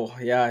horrible.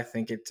 Yeah, I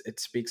think it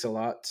speaks a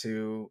lot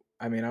to.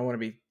 I mean, I want to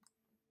be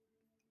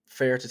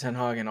fair to Ten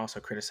Hag and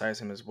also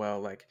criticize him as well.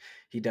 Like,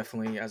 he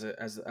definitely, as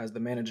the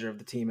manager of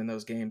the team in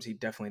those games, he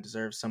definitely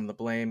deserves some of the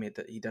blame.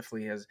 He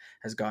definitely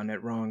has gotten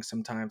it wrong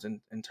sometimes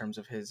in terms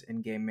of his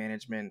in-game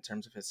management, in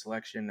terms of his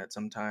selection at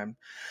some time.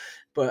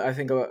 But I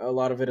think a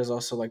lot of it is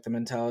also like the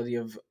mentality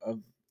of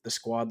the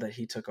squad that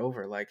he took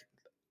over. Like,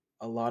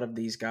 a lot of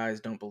these guys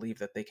don't believe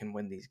that they can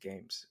win these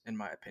games, in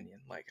my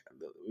opinion. Like,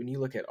 when you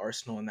look at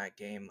Arsenal in that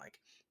game, like,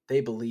 they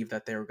believe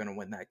that they were going to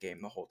win that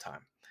game the whole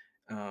time,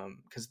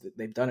 because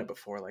they've done it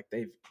before. Like,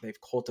 they've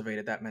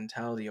cultivated that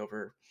mentality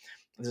over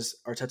this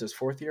Arteta's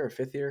 4th year or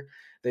 5th year.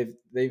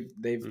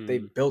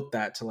 They've built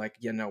that to, like,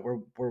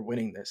 we're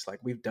winning this.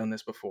 Like, we've done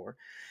this before,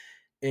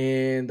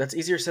 and that's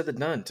easier said than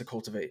done to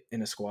cultivate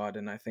in a squad.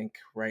 And I think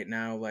right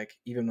now, like,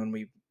 even when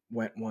we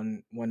went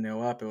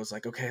 1-0 up, it was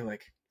like, okay,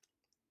 like,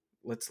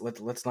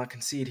 let's not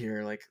concede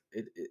here. Like,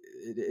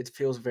 it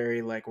feels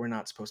very like we're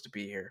not supposed to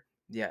be here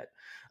yet.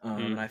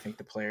 And I think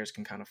the players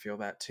can kind of feel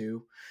that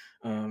too.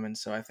 And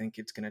so I think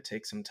it's going to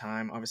take some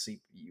time.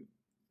 Obviously,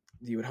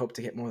 you would hope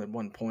to get more than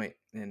 1 point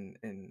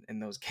in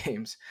those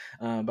games,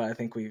 but I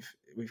think we've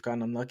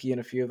gotten unlucky in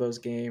a few of those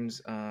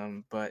games.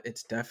 But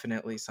it's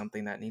definitely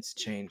something that needs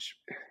to change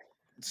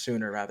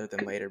sooner rather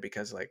than later,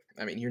 because, like,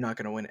 I mean, you're not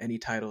going to win any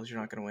titles, you're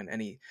not going to win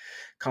any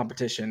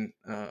competition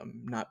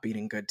not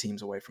beating good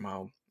teams away from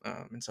home.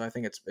 And so I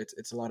think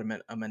it's a lot of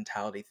a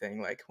mentality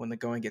thing. Like, when the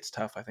going gets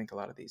tough, I think a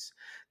lot of these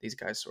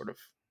guys sort of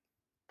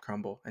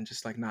crumble, and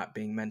just like not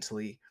being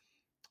mentally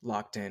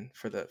locked in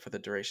for the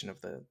duration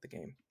of the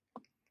game.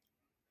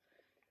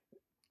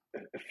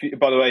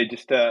 By the way,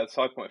 just a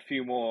side point, a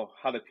few more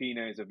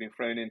jalapenos have been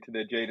thrown into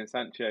the Jadon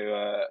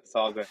Sancho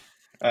saga.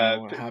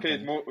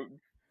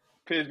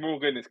 Piers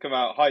Morgan has come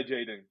out. Hi,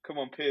 Jadon. Come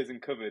on, Piers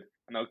and covered,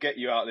 and I'll get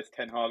you out of this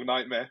Ten Hag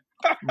nightmare.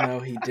 No,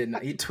 he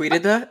didn't. He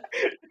tweeted that?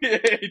 Yeah,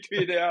 he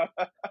tweeted out.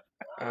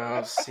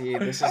 Oh, see,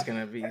 this is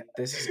gonna be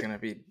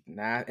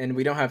and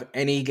we don't have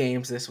any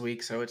games this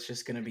week, so it's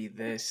just gonna be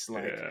this,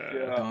 like,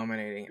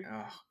 dominating.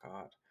 Oh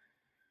God.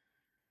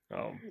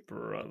 Oh,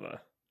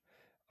 brother.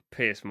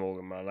 Piers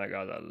Morgan, man, that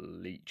guy's a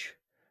leech.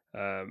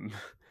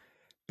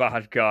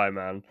 Bad guy,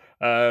 man.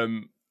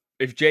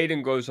 If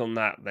Jadon goes on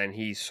that, then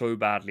he's so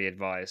badly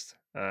advised.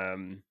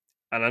 And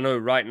I know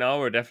right now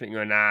we're definitely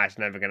going, it's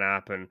never going to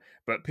happen.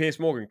 But Piers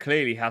Morgan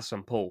clearly has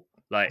some pull.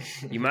 Like,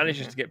 he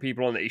manages to get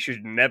people on that he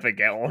should never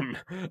get on.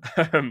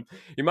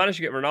 He managed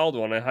to get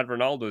Ronaldo on and had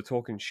Ronaldo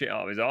talking shit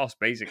out of his ass,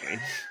 basically.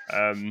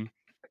 And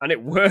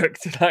it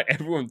worked. Like,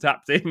 everyone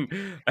tapped in.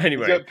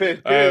 Anyway.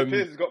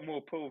 Piers has got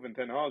more pull than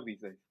Ten Hag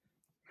these days.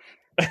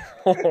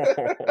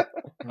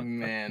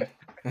 Man,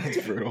 that's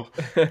brutal.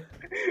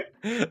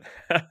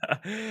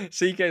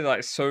 CK's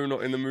like so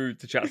not in the mood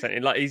to chat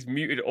something. Like, he's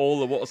muted all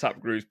the WhatsApp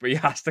groups, but he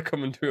has to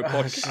come and do a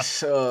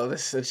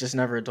podcast. It's just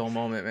never a dull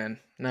moment, man.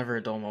 Never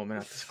a dull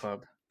moment at this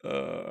club.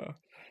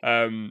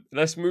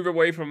 Let's move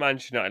away from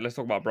Manchester United. Let's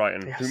talk about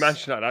Brighton. Yes. Who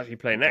Manchester United actually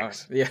play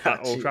next? Yeah,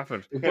 at Old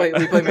Trafford. We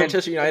play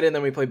Manchester United, and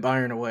then we play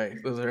Bayern away.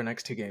 Those are our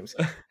next 2 games.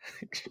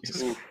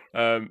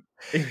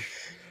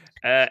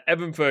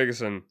 Evan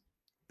Ferguson.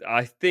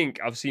 I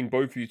think I've seen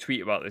both of you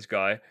tweet about this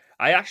guy.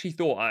 I actually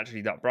thought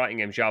that Brighton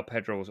game, João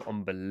Pedro, was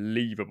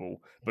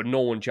unbelievable, but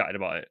no one chatted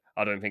about it.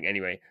 I don't think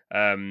anyway.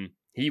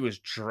 He was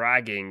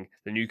dragging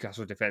the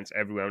Newcastle defence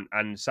everywhere.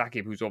 And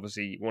Sakib, who's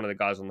obviously one of the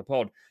guys on the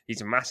pod,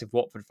 he's a massive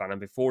Watford fan. And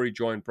before he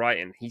joined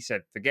Brighton, he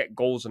said, forget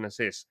goals and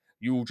assists.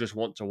 You'll just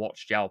want to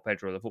watch João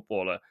Pedro, the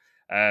footballer.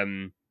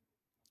 And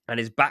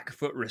his back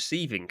foot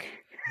receiving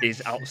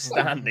is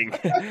outstanding.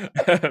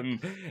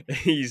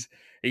 He's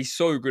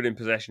so good in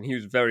possession. He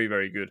was very,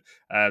 very good.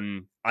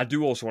 I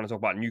do also want to talk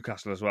about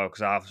Newcastle as well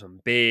because I have some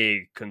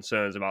big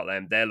concerns about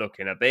them. They're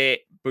looking a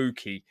bit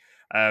booky.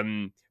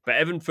 But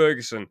Evan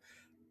Ferguson,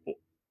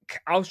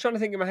 I was trying to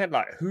think in my head,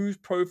 like, whose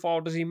profile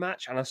does he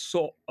match? And I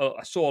saw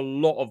a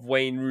lot of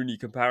Wayne Rooney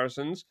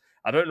comparisons.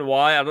 I don't know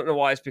why. I don't know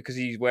why it's because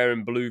he's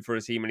wearing blue for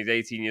a team and he's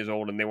 18 years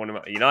old and they want him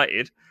at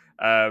United,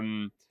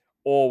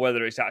 or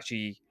whether it's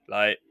actually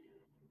like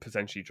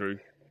potentially true.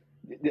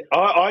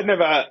 I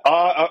never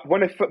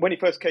when he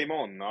first came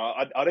on.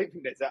 I don't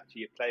think there's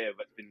actually a player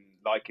that's been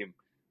like him.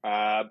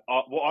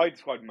 What I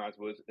described him as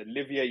was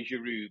Olivier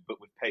Giroud, but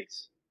with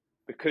pace,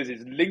 because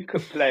his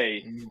link-up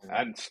play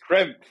and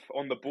strength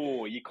on the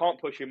ball, you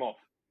can't push him off,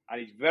 and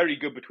he's very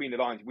good between the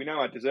lines. We know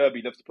how De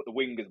Zerbi loves to put the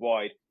wingers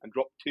wide and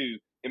drop two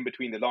in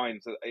between the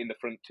lines in the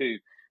front two.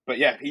 But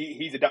yeah,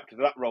 he's adapted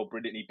to that role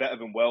brilliantly, better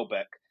than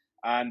Welbeck.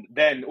 And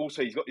then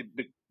also he's got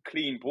the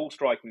clean ball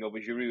striking of a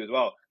Giroud as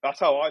well. That's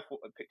how I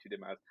pictured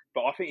him as.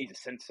 But I think he's a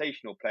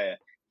sensational player.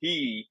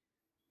 He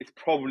is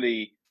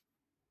probably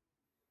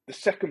the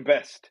second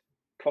best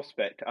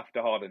prospect after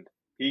Haaland.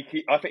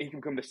 I think he can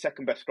become the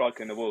second best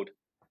striker in the world.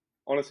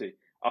 Honestly,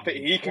 I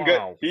think he can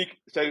go.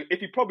 So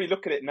if you probably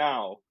look at it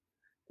now,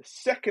 the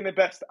second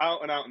best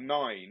out and out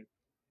 9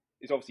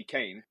 is obviously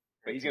Kane,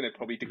 but he's going to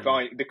probably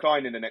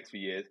decline in the next few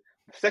years.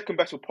 The second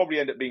best will probably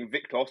end up being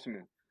Victor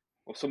Osimhen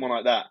or someone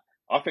like that.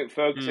 I think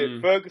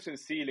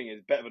Ferguson's ceiling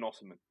is better than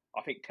Osimhen.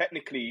 I think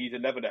technically he's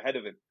a level ahead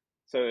of him.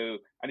 So,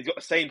 and he's got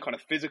the same kind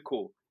of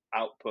physical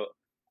output.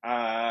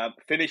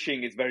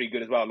 Finishing is very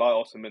good as well, like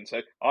Osimhen.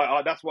 So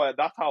that's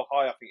how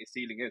high I think his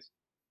ceiling is.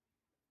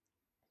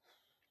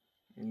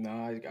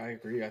 No, I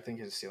agree. I think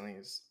his ceiling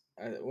is.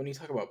 When you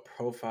talk about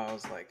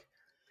profiles, like,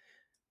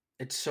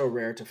 it's so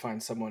rare to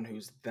find someone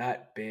who's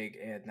that big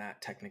and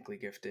that technically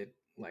gifted.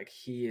 Like,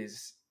 he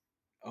is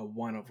a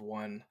one of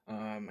one.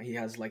 He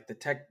has like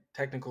the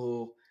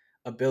technical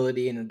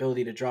ability and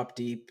ability to drop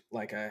deep,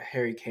 like a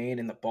Harry Kane,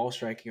 and the ball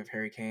striking of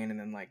Harry Kane, and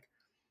then like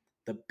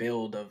the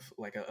build of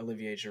like a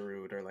Olivier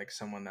Giroud or like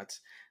someone that's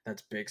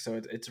big.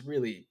 So it's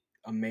really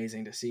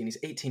amazing to see. And he's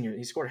 18 years.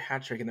 He scored a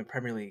hat trick in the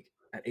Premier League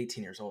at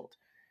 18 years old.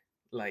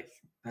 Like,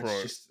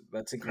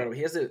 that's incredible.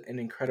 He has an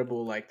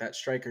incredible, like, that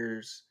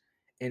striker's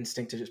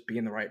instinct to just be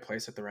in the right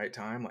place at the right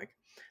time. Like,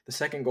 the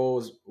second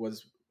goal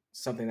was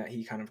something that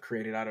he kind of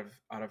created out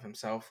of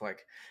himself.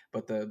 Like,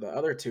 but the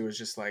other two is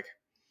just like,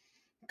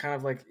 kind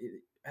of like,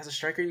 as a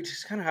striker, you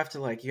just kind of have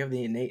to, like, you have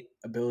the innate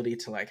ability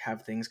to like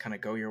have things kind of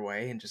go your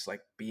way and just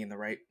like be in the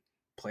right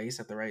place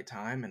at the right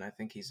time. And I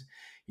think he's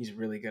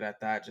really good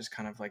at that. Just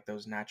kind of like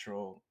those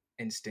natural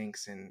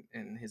instincts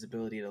and his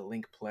ability to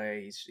link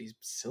play. He's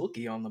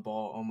silky on the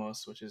ball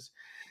almost, which is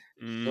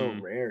so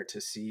rare to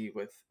see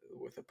with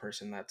a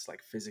person that's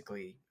like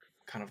physically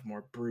kind of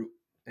more brute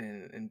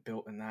and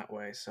built in that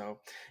way. So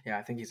yeah,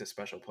 I think he's a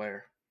special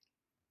player.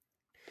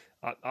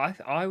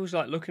 I was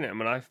like looking at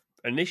him, and I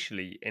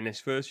initially in his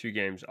first few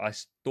games I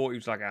thought he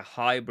was like a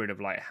hybrid of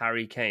like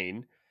Harry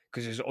Kane,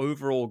 because his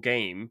overall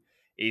game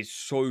is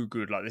so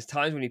good. Like, there's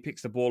times when he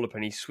picks the ball up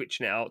and he's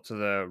switching it out to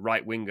the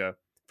right winger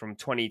from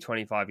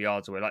 20-25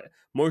 yards away. Like,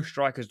 most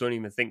strikers don't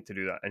even think to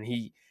do that, and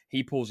he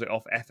pulls it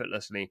off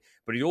effortlessly.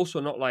 But he's also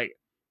not like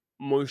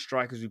most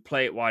strikers who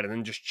play it wide and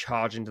then just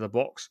charge into the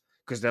box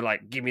because they're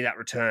like, give me that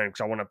return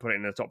because I want to put it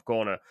in the top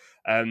corner.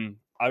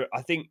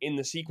 I think in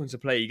the sequence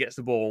of play, he gets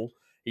the ball,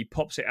 he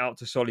pops it out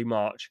to Solly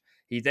March.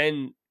 He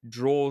then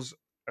draws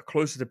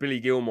closer to Billy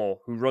Gilmore,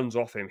 who runs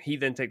off him. He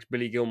then takes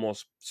Billy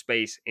Gilmore's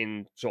space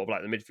in sort of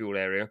like the midfield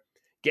area,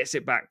 gets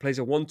it back, plays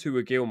a 1-2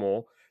 with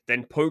Gilmore,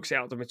 then pokes it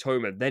out to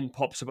Matoma, then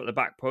pops up at the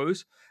back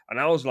post. And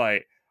I was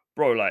like,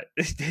 bro, like,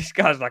 this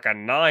guy's like a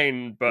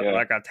 9, but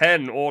like a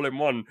 10 all in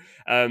one.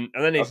 And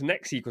then his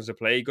next sequence of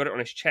play, he got it on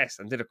his chest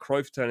and did a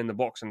Cruyff turn in the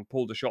box and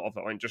pulled a shot off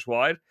that went just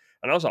wide.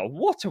 And I was like,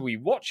 what are we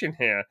watching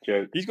here?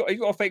 Joke. He's got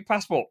a fake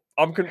passport.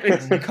 I'm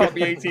convinced he can't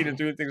be 18 and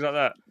doing things like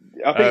that.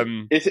 I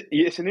think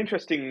it's an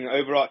interesting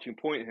overarching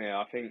point here.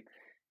 I think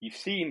you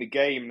see in the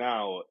game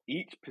now,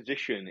 each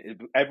position,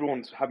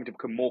 everyone's having to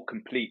become more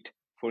complete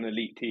for an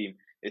elite team.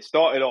 It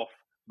started off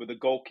with the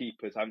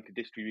goalkeepers having to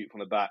distribute from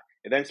the back.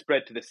 It then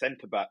spread to the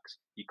centre-backs.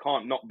 You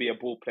can't not be a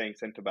ball-playing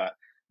centre-back.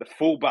 The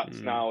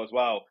full-backs now as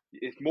well.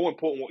 It's more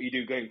important what you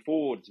do going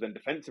forwards than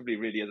defensively,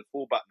 really, as a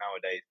full-back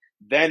nowadays.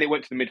 Then it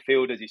went to the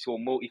midfielders. You saw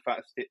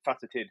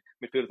multifaceted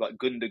midfielders like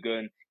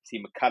Gundogan. You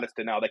see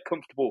McAllister now. They're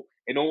comfortable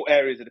in all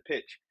areas of the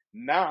pitch.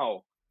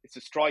 Now it's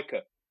a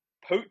striker.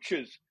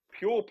 Poachers,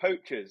 pure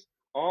poachers,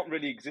 aren't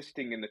really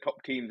existing in the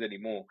top teams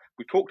anymore.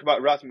 We talked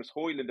about Rasmus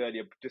Højlund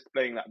earlier,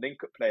 displaying that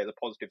link-up play as a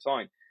positive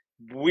sign.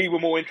 We were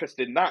more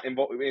interested in that than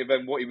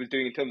what he was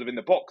doing in terms of in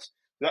the box.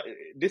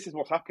 This is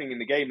what's happening in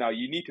the game now.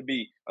 You need to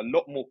be a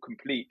lot more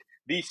complete.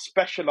 These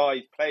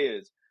specialised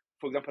players,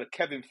 for example,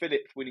 Kevin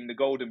Phillips winning the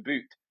Golden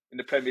Boot in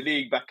the Premier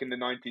League back in the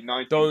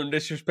 1990s. Don't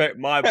disrespect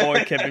my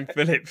boy Kevin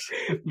Phillips.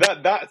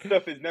 That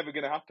stuff is never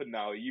going to happen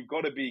now. You've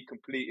got to be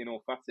complete in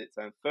all facets,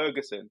 and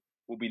Ferguson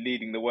will be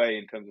leading the way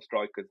in terms of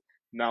strikers.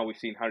 Now we've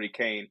seen Harry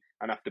Kane,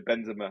 and after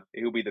Benzema,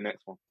 he'll be the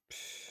next one.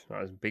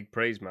 That is big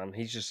praise, man.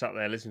 He's just sat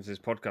there listening to this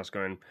podcast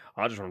going,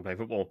 I just want to play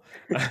football.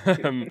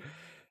 um,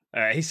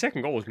 his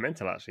second goal was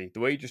mental, actually. The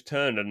way he just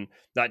turned and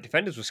like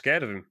defenders were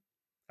scared of him.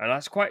 And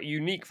that's quite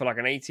unique for like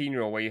an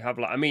 18-year-old where you have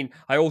like, I mean,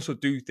 I also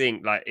do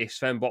think like if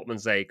Sven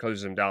Botman's there, he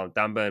closes him down.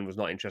 Dan Burn was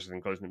not interested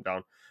in closing him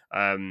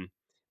down.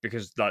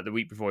 Because like the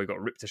week before he got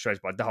ripped to shreds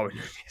by Darwin.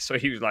 So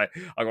he was like,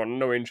 I got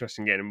no interest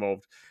in getting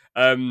involved.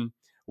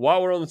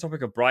 While we're on the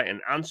topic of Brighton,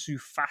 Ansu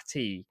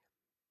Fati,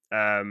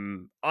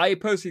 I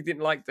personally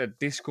didn't like the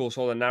discourse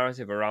or the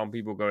narrative around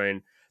people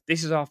going,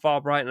 this is how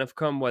far Brighton have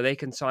come where they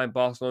can sign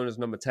Barcelona's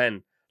number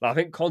 10. Like, I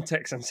think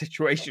context and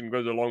situation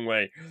goes a long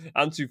way.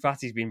 Ansu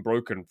Fati's been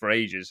broken for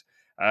ages.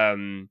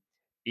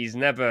 He's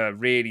never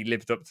really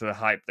lived up to the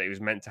hype that he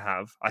was meant to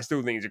have. I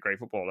still think he's a great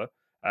footballer.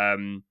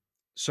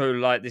 So,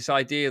 like, this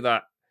idea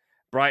that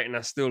Brighton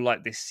are still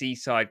like this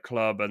seaside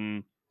club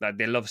and like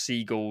they love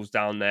seagulls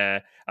down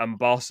there, and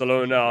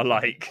Barcelona are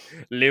like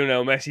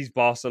Lionel Messi's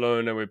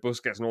Barcelona with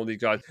Busquets and all these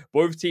guys.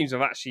 Both teams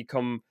have actually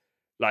come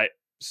like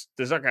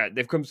there's like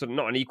they've come to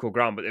not an equal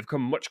ground, but they've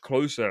come much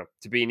closer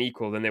to being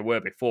equal than they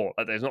were before.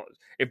 Like there's not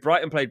if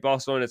Brighton played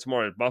Barcelona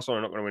tomorrow, Barcelona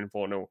are not going to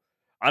win 4-0.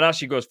 I'd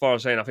actually go as far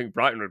as saying I think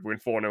Brighton would win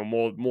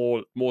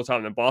 4-0 more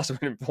time than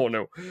Barcelona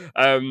win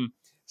 4-0.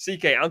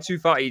 CK,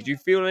 Ansu Fati, do you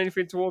feel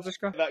anything towards this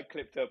guy? That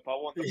clipped up. I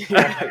want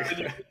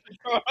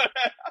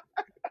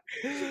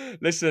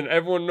Listen,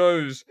 everyone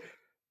knows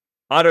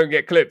I don't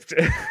get clipped.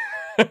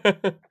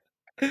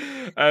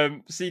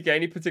 CK,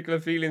 any particular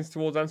feelings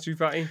towards Ansu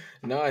Fati?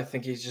 No, I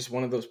think he's just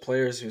one of those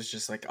players who's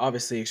just like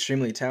obviously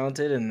extremely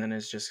talented and then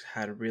has just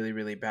had really,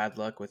 really bad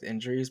luck with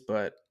injuries.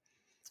 But,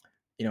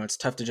 you know, it's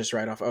tough to just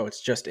write off, oh,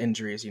 it's just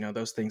injuries. You know,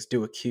 those things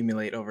do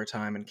accumulate over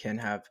time and can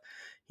have,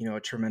 you know,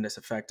 a tremendous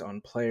effect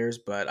on players.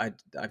 But I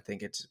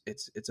think it's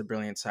a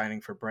brilliant signing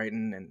for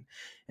Brighton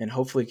and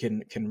hopefully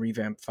can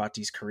revamp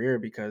Fati's career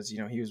because, you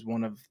know, he was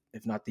one of,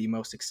 if not the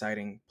most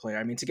exciting player.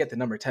 I mean, to get the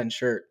number 10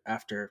 shirt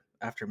after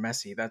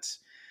Messi,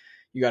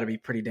 you got to be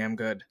pretty damn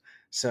good.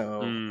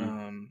 So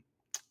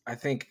I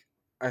think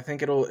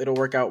it'll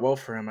work out well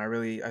for him.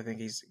 I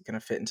think he's gonna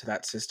fit into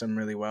that system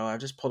really well.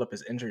 I've just pulled up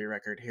his injury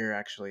record here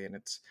actually, and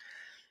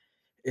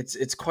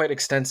it's quite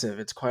extensive.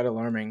 It's quite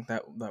alarming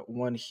that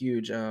one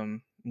huge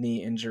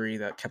knee injury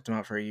that kept him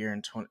out for a year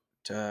in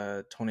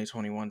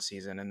 2021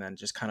 season, and then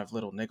just kind of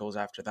little niggles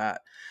after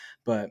that.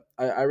 But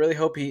I really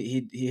hope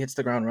he hits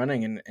the ground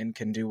running and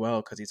can do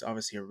well because he's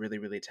obviously a really,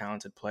 really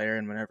talented player.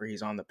 And whenever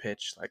he's on the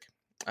pitch, like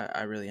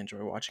I really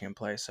enjoy watching him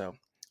play. So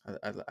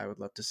I would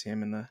love to see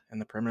him in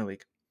the Premier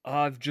League.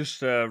 I've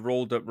just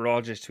rolled up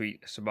Raj's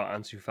tweets about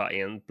Ansu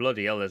Fati, and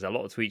bloody hell, there's a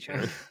lot of tweets. You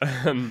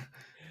know?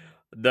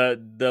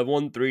 The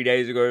one 3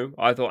 days ago,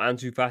 I thought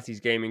Ansu Fati's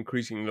game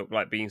increasingly looked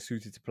like being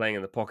suited to playing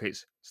in the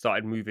pockets.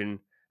 Started moving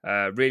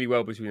really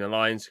well between the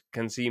lines.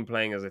 Can see him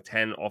playing as a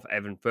 10 off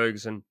Evan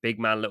Ferguson. Big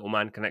man, little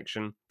man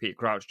connection. Peter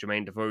Crouch,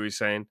 Jermaine Defoe is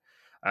saying.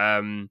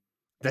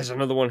 There's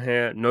another one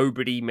here.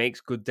 Nobody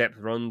makes good depth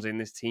runs in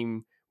this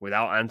team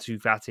without Ansu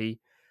Fati.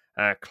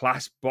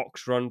 Class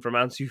box run from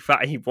Ansu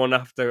Fati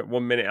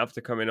 1 minute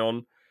after coming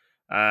on.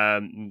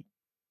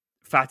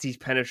 Fati's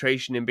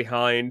penetration in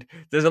behind.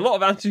 There's a lot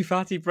of Ansu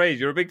Fati praise.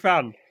 You're a big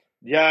fan.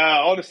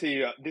 Yeah,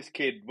 honestly, this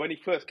kid, when he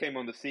first came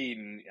on the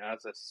scene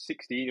as a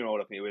 16-year-old,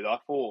 I think it was, I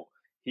thought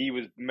he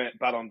was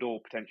Ballon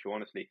d'Or potential,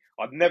 honestly.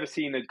 I've never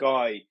seen a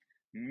guy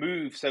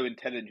move so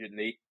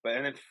intelligently, but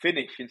and then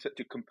finish in such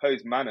a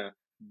composed manner,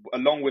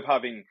 along with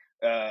having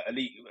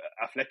elite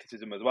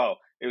athleticism as well.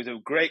 It was a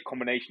great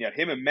combination. You had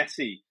him and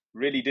Messi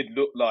really did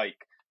look like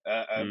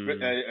a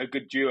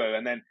good duo.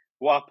 And then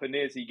what happened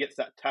is he gets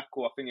that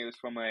tackle, I think it was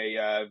from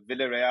a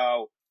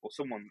Villarreal or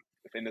someone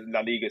in the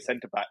La Liga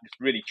centre-back, just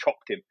really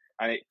chopped him.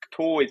 And it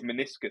tore his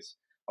meniscus.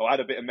 I had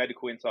a bit of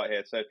medical insight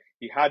here. So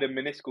he had a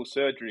meniscal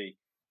surgery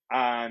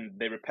and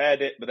they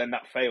repaired it, but then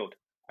that failed.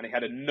 And he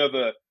had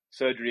another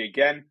surgery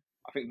again.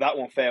 I think that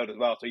one failed as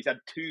well. So he's had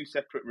 2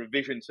 separate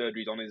revision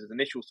surgeries on his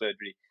initial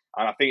surgery.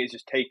 And I think it's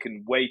just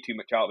taken way too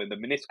much out of him. The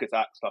meniscus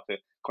acts like a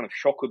kind of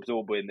shock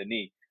absorber in the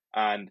knee.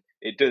 And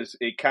it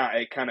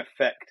can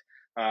affect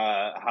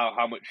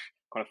how much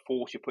kind of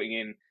force you're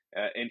putting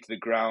into the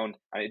ground,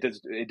 and it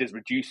does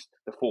reduce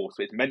the force.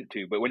 So it's meant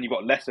to, but when you've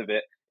got less of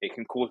it, it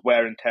can cause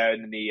wear and tear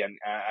in the knee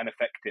and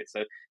affect it.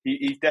 So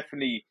he's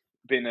definitely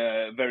been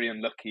very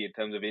unlucky in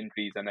terms of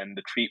injuries and then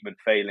the treatment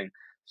failing.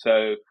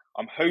 So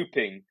I'm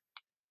hoping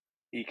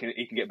he can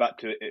get back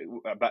to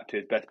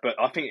his best. But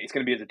I think it's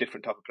going to be as a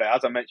different type of player.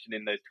 As I mentioned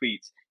in those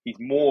tweets, he's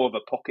more of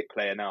a pocket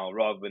player now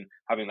rather than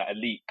having that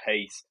elite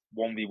pace,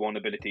 1v1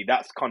 ability.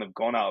 That's kind of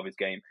gone out of his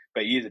game,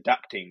 but he is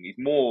adapting. He's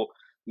more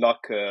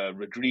like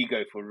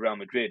Rodrigo for Real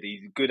Madrid.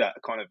 He's good at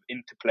kind of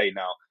interplay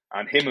now.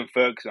 And him and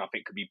Ferguson, I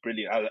think, could be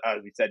brilliant.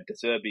 As we said, De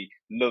Zerbi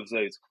loves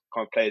those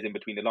kind of players in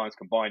between the lines.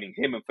 Combining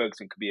him and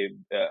Ferguson could be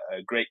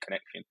a great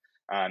connection.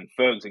 And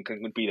Ferguson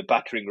can be the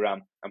battering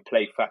ram and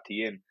play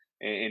Fati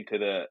into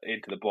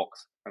the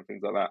box and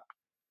things like that.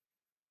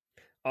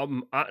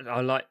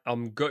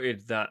 I'm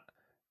gutted that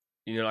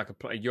like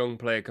a young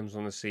player comes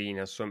on the scene,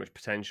 has so much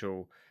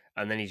potential,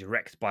 and then he's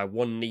wrecked by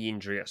one knee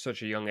injury at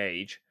such a young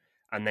age,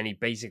 and then he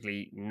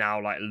basically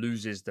now like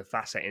loses the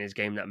facet in his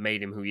game that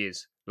made him who he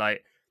is.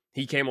 Like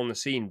he came on the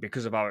scene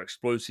because of how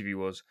explosive he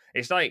was.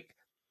 It's like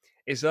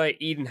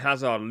Eden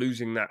Hazard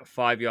losing that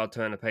 5-yard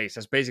turn of pace.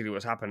 That's basically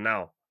what's happened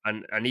now,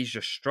 and he's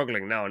just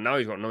struggling now. And now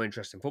he's got no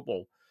interest in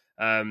football.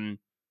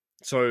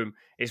 So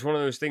it's one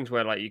of those things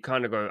where like you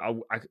kind of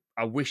go,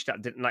 I wish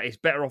that didn't like. It's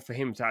better off for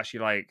him to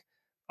actually like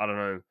I don't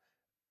know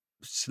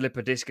slip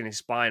a disc in his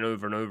spine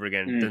over and over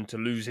again than to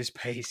lose his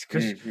pace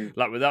because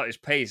like without his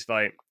pace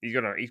like he's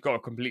got to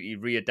completely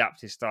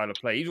readapt his style of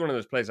play. He's one of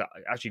those players that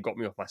actually got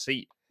me off my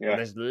seat. Yeah. And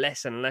there's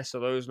less and less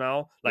of those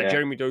now. Like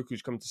Jeremy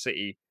Doku's come to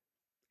City.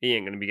 He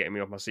ain't going to be getting me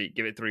off my seat.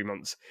 Give it 3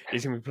 months.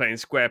 He's going to be playing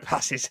square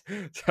passes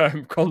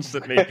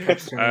constantly.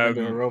 Turning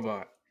into a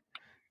robot.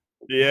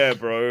 Yeah,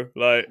 bro.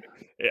 Like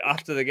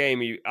after the game,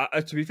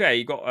 to be fair,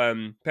 he got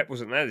Pep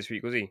wasn't there this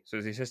week, was he? So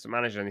the assistant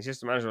manager, and the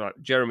assistant manager was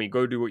like, Jeremy,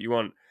 go do what you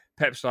want.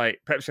 Pep's going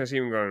to see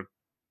him going,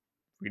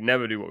 we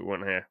never do what we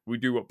want here. We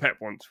do what Pep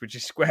wants, which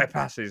is square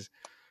passes.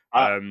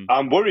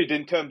 I'm worried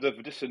in terms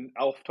of just an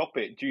off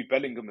topic, Jude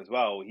Bellingham as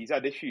well. He's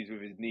had issues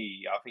with his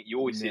knee. I think he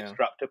always sits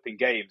strapped up in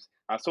games.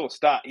 I saw a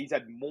stat, he's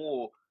had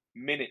more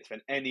minutes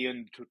than any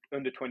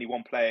under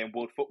 21 player in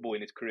world football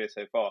in his career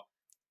so far.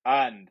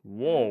 And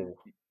whoa.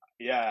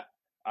 Yeah.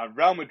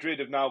 Real Madrid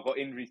have now got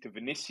injuries to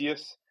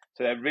Vinicius,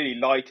 so they're really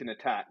light in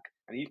attack.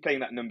 And he's playing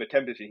that number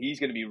 10 position. He's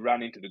going to be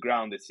ran into the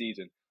ground this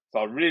season. So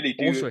I really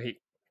do. Also, he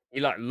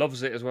like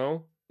loves it as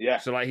well. Yeah.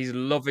 So like he's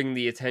loving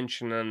the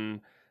attention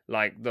and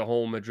like the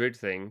whole Madrid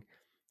thing.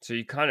 So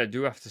you kind of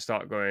do have to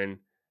start going,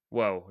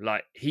 well,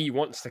 like he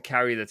wants to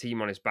carry the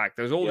team on his back.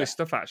 There's all this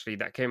stuff actually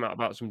that came out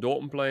about some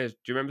Dortmund players. Do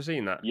you remember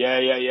seeing that? Yeah.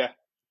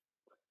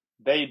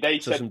 They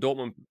so said some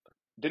Dortmund.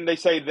 Didn't they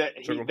say that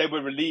they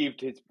were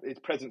relieved his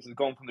presence has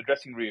gone from the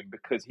dressing room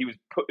because he was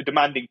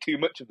demanding too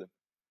much of them?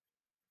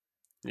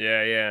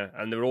 Yeah.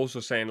 And they were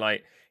also saying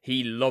like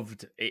he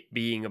loved it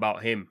being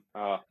about him.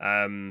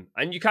 And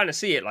you kind of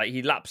see it, like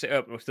he laps it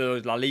up with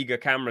those La Liga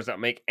cameras that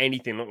make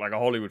anything look like a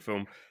Hollywood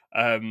film.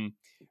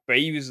 But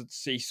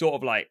he's sort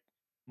of like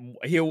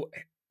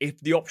if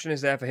the option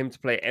is there for him to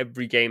play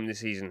every game this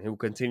season, he'll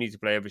continue to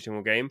play every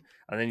single game.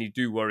 And then you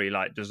do worry,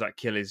 like, does that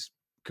kill his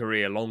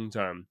career long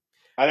term?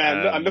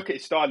 And look at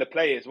his style of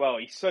play as well.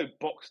 He's so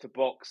box to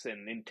box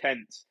and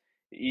intense.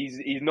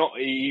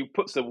 He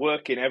puts the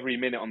work in every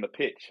minute on the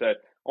pitch. So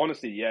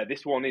honestly, yeah,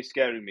 this one is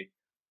scaring me.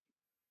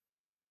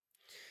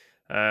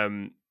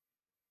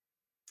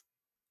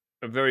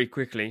 Very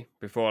quickly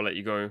before I let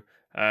you go,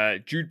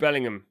 Jude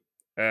Bellingham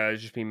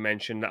has just been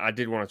mentioned. I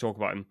did want to talk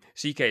about him.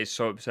 CK is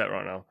so upset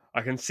right now.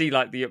 I can see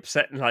like the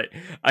upset, like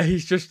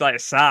he's just like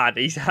sad.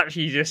 He's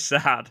actually just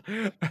sad.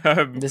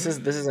 This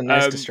is a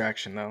nice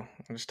distraction though.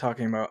 I'm just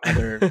talking about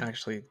other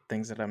actually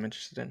things that I'm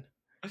interested in,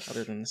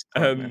 other than this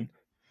club, man.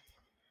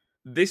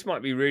 This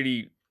might be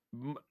really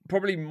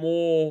probably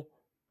more,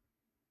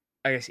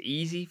 I guess,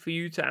 easy for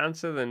you to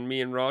answer than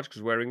me and Raj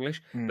because we're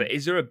English. But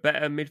is there a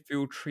better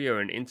midfield trio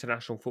in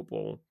international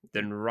football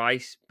than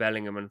Rice,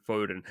 Bellingham, and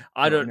Foden?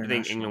 I don't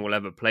think England will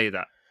ever play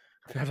that.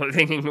 I don't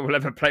think England will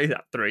ever play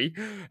that three.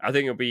 I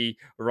think it'll be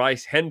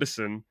Rice,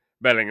 Henderson,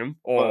 Bellingham,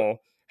 or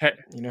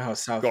you know how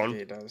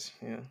Southgate does.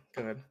 Yeah,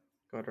 go ahead,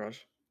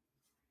 Raj.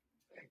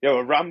 Yeah,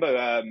 well,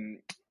 Rambo,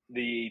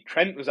 the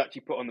Trent was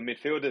actually put on the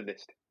midfielder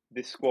list.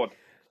 This squad.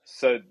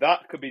 So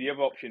that could be the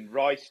other option.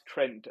 Rice,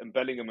 Trent, and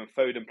Bellingham and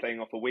Foden playing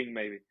off a wing,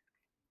 maybe.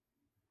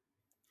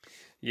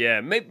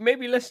 Yeah,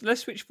 maybe let's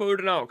switch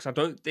Foden out because I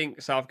don't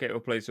think Southgate will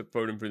play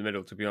Foden through the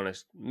middle, to be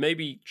honest.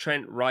 Maybe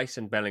Trent, Rice,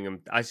 and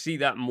Bellingham. I see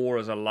that more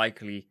as a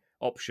likely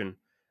option,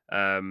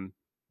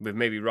 with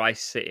maybe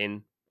Rice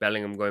sitting,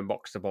 Bellingham going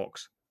box to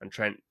box, and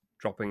Trent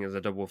dropping as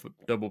a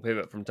double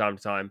pivot from time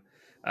to time.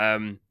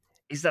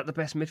 Is that the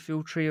best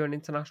midfield trio in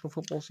international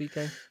football, CK?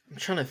 I'm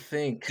trying to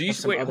think. Who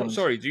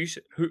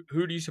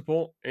do you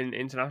support in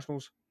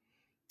internationals?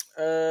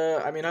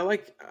 I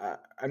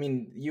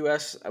mean,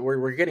 US.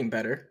 We're getting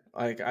better.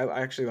 Like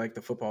I actually like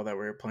the football that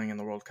we're playing in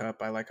the World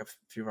Cup. I like a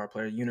few of our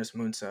players. Yunus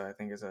Munsa, I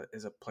think, is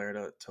a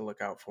player to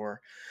look out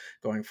for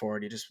going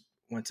forward. He just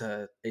went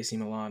to AC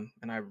Milan,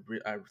 and I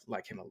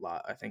like him a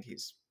lot. I think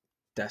he's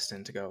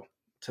destined to go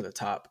to the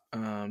top.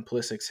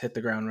 Pulisic's hit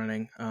the ground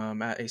running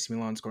at AC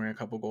Milan, scoring a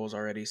couple goals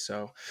already.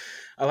 So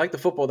I like the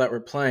football that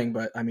we're playing,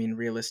 but I mean,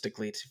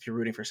 realistically, if you're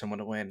rooting for someone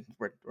to win,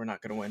 we're not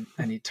going to win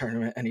any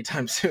tournament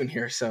anytime soon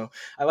here. So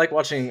I like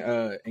watching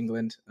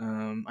England.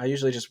 I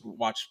usually just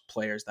watch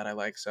players that I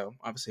like. So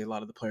obviously a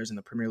lot of the players in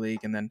the Premier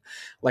League, and then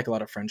like a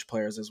lot of French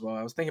players as well.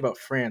 I was thinking about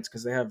France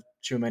because they have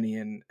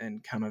Tchouameni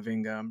and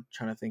Camavinga. I'm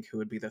trying to think who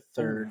would be the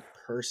third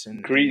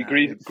person.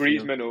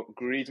 Griezmann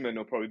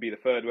will probably be the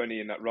third, won't he,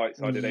 in that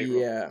right-sided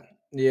eight?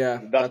 Yeah,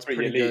 that's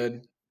pretty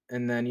good.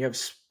 And then you have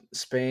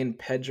Spain,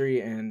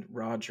 Pedri, and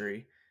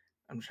Rodri.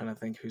 I'm trying to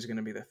think who's going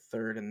to be the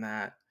third in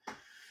that.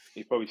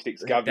 He probably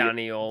sticks Gavi.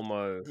 Dani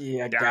Olmo.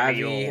 Yeah,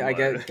 Gavi. I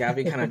guess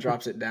Gavi kind of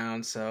drops it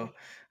down. So,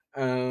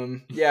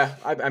 yeah,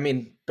 I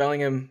mean,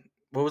 Bellingham.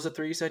 What was the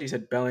three you said? You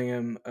said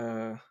Bellingham,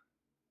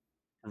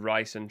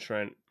 Rice, and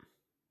Trent.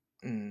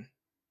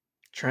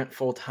 Trent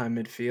full-time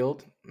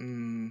midfield.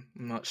 I'm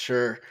not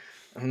sure.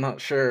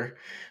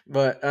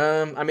 But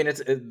I mean,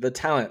 the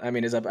talent. I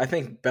mean, is up. I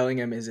think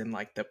Bellingham is in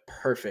like the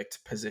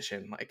perfect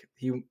position. Like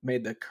he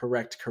made the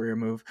correct career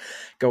move,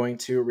 going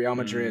to Real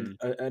Madrid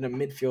in a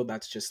midfield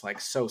that's just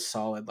like so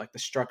solid. Like the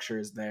structure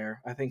is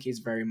there. I think he's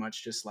very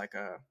much just like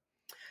a.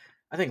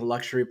 I think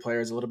luxury player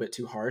is a little bit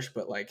too harsh,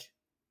 but like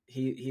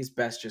he's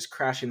best just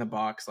crashing the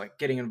box, like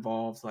getting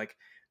involved, like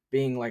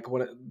being like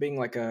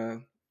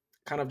a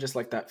kind of just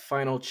like that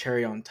final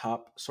cherry on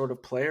top sort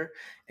of player.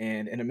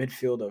 And in a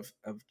midfield of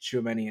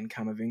Tchouaméni and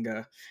Camavinga,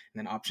 and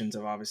then options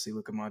of obviously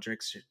Luka Modric,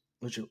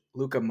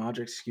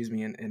 excuse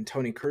me, and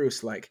Tony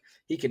Cruz, like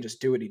he can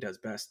just do what he does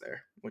best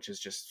there, which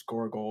is just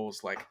score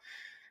goals, like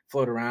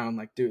float around,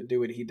 like do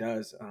what he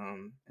does.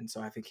 And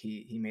so I think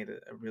he made a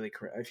really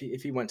correct.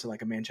 If he went to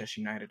like a Manchester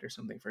United or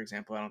something, for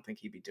example, I don't think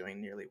he'd be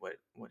doing nearly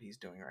what he's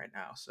doing right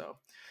now. So,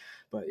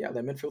 but yeah,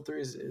 that midfield three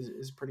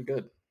is pretty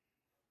good.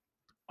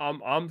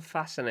 I'm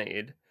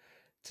fascinated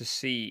to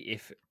see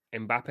if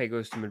Mbappe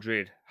goes to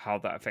Madrid, how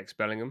that affects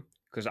Bellingham,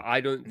 because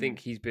I don't think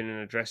he's been in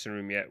a dressing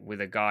room yet with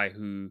a guy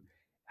who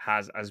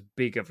has as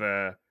big of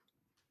a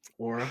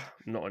Aura.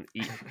 not an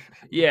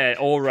yeah,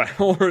 aura.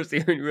 Aura is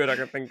the only word I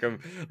can think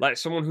of. Like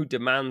someone who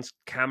demands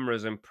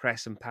cameras and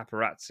press and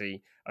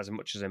paparazzi as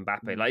much as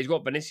Mbappe. Like he's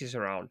got Vinicius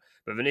around,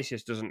 but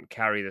Vinicius doesn't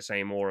carry the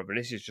same aura.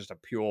 Vinicius is just a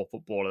pure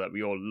footballer that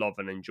we all love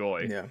and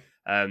enjoy. Yeah.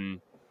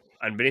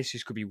 And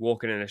Vinicius could be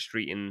walking in a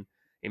street in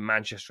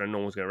Manchester and no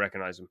one's going to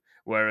recognize him.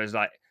 Whereas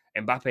like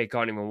Mbappe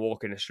can't even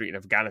walk in a street in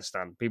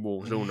Afghanistan. People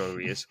will still know who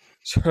he is.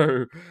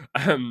 So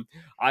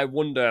I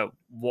wonder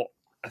what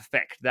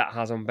effect that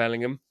has on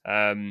Bellingham.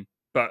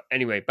 But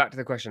anyway, back to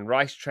the question.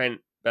 Rice,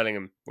 Trent,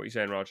 Bellingham. What are you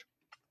saying, Raj?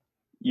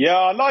 Yeah,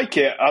 I like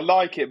it,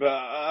 but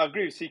I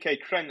agree with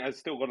CK. Trent has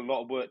still got a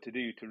lot of work to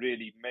do to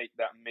really make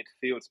that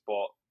midfield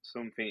spot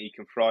something he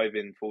can thrive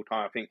in full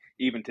time. I think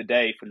even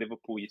today for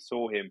Liverpool, you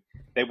saw him.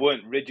 They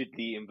weren't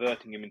rigidly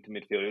inverting him into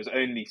midfield. It was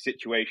only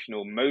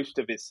situational. Most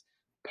of his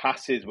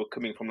passes were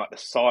coming from like the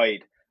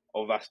side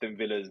of Aston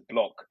Villa's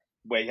block,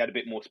 where he had a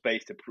bit more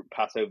space to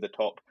pass over the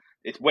top.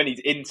 It's when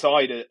he's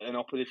inside an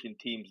opposition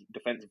team's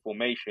defensive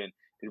formation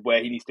is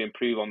where he needs to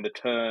improve on the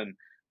turn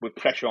with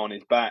pressure on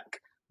his back.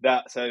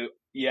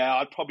 Yeah,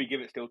 I'd probably give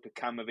it still to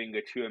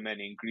Camavinga,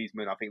 Tchouaméni, and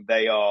Griezmann. I think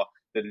they are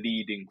the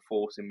leading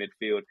force in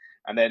midfield.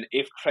 And then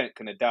if Trent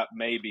can adapt,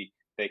 maybe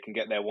they can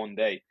get there one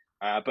day.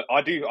 But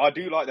I do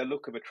like the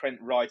look of a Trent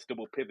Rice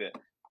double pivot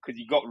because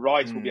you got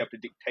Rice will be able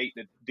to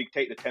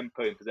dictate the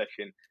tempo in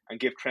possession and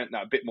give Trent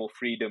that bit more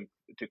freedom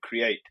to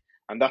create.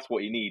 And that's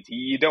what he needs.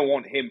 You don't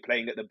want him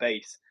playing at the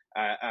base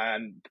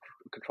and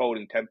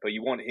controlling tempo.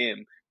 You want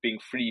him being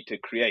free to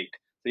create.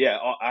 So yeah,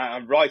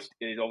 and Rice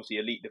is obviously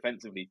elite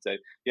defensively. So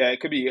yeah, it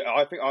could be.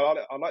 I think I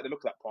like the look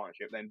of that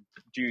partnership. Then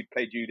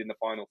play Jude in the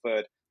final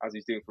third as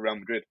he's doing for Real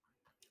Madrid.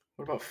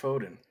 What about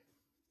Foden?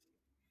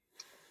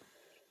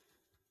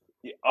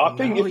 Yeah, I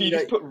think if you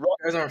just put you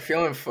guys aren't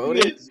feeling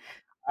Foden,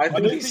 I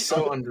think he's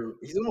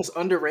he's almost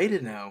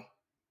underrated now.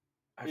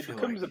 It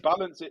becomes a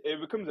balance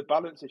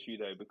issue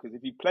though, because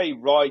if you play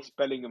Rice,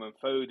 Bellingham, and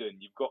Foden,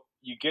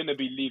 you're gonna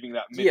be leaving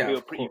that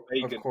midfield pretty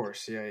vacant. Of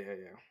course, yeah.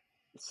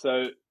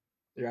 So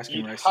you're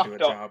asking Rice to do a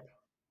job.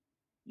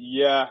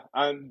 Yeah,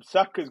 and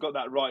Saka's got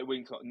that right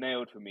wing sort of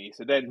nailed for me.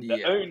 So then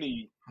the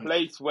only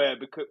place where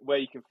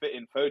you can fit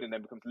in Foden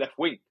then becomes left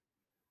wing.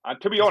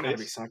 And to be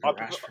honest,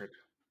 Rashford.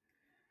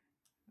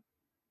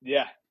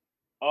 Yeah,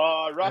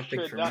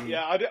 Rashford.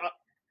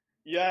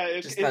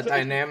 It's that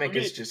dynamic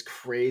is just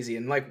crazy,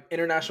 and like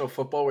international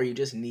football where you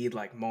just need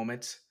like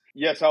moments.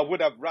 Yes, I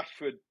would have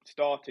Rashford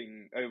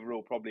starting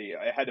overall, probably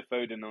ahead of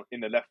Foden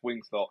in the left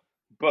wing slot.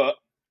 But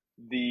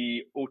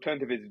the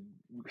alternative is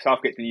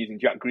Southgate's been using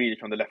Jack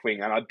Grealish on the left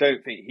wing, and I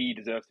don't think he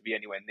deserves to be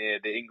anywhere near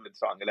the England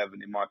starting 11,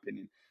 in my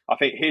opinion. I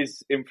think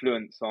his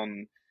influence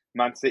on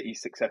Man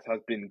City's success has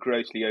been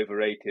grossly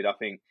overrated. I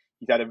think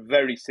he's had a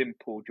very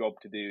simple job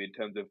to do in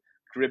terms of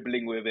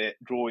dribbling with it,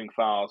 drawing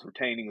fouls,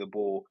 retaining the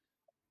ball.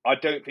 I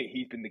don't think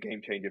he's been the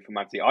game changer for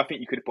Man City. I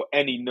think you could have put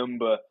any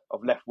number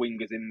of left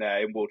wingers in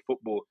there in world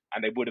football,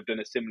 and they would have done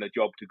a similar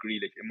job to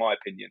Grealish, in my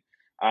opinion.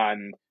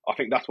 And I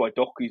think that's why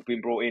Doku's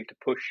been brought in to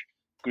push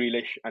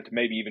Grealish and to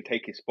maybe even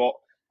take his spot.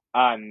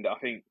 And I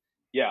think,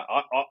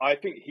 I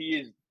think he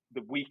is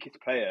the weakest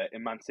player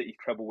in Man City's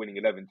treble-winning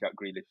 11, Jack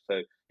Grealish.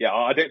 So yeah,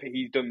 I don't think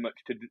he's done much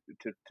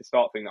to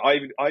start things. I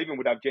even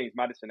would have James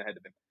Maddison ahead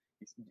of him,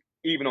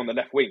 even on the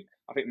left wing.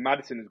 I think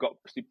Maddison has got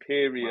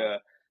superior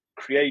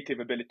creative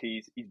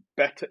abilities. He's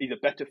a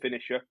better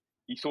finisher.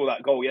 You saw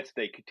that goal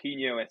yesterday,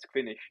 Coutinho-esque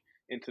finish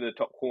into the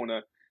top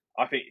corner.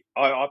 I think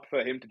I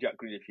prefer him to Jack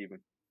Grealish even.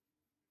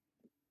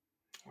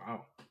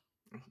 Wow,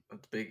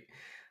 that's big.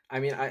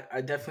 I mean,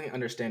 I definitely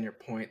understand your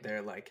point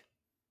there. Like,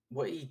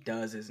 what he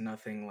does is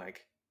nothing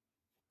like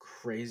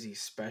crazy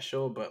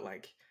special, but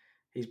like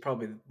he's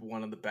probably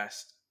one of the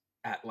best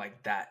at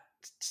like that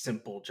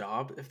simple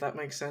job, if that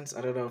makes sense.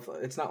 I don't know if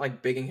it's not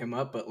like bigging him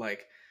up, but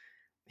like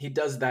he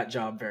does that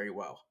job very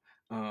well.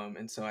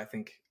 And so I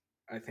think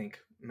I think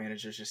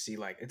managers just see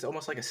like it's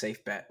almost like a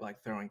safe bet,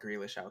 like throwing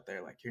Grealish out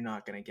there. Like you're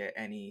not going to get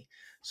any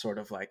sort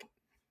of like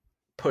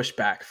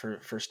pushback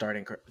for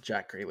starting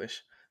Jack Grealish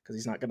because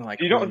he's not going to like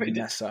Do you not really think?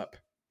 mess up.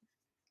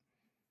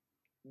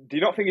 Do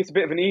you not think it's a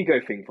bit of an ego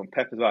thing from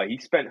Pep as well? He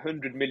spent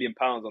 £100 million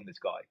on this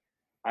guy,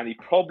 and he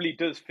probably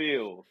does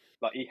feel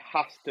like he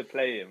has to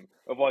play him.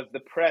 Otherwise,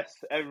 the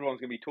press, everyone's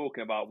going to be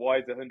talking about why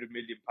is a £100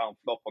 million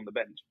flop on the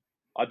bench.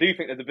 I do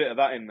think there's a bit of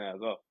that in there as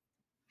well.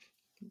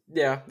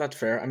 Yeah, that's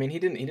fair. I mean, he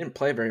didn't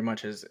play very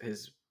much his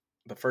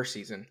the first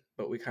season,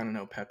 but we kind of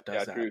know Pep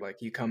does that. True.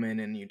 Like you come in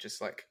and you just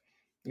like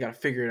you got to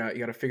figure it out. You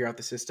got to figure out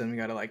the system. You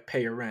got to like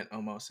pay your rent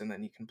almost, and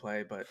then you can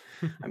play. But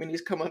I mean,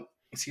 he's come up.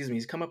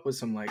 He's come up with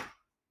some like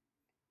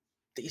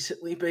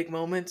decently big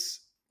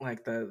moments,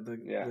 like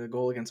the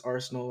goal against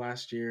Arsenal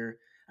last year.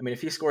 I mean,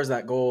 if he scores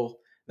that goal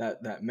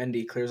that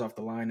Mendy clears off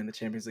the line in the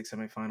Champions League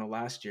semifinal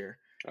last year,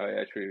 Oh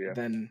yeah, true. Yeah,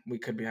 then we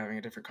could be having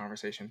a different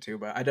conversation too.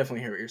 But I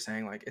definitely hear what you're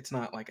saying. Like, it's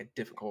not like a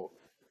difficult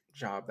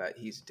job that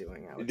he's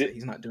doing. I would say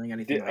he's not doing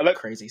anything like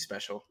crazy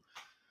special.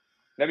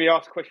 Let me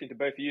ask a question to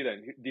both of you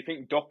then. Do you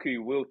think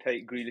Doku will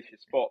take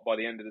Grealish's spot by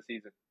the end of the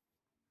season?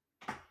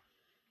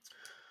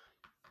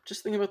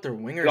 Just thinking about their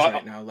wingers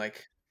right now,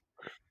 like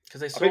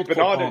because they sold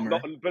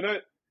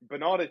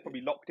Bernardo's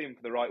probably locked in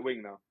for the right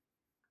wing now.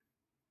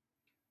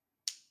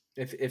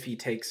 If he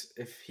takes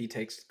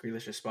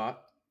Grealish's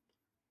spot,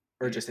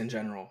 or just in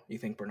general, you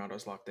think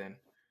Bernardo's locked in?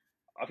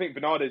 I think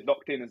Bernardo's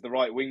locked in as the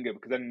right winger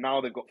because then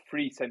now they've got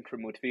 3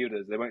 central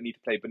midfielders. They won't need to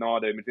play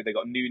Bernardo midfield. They've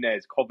got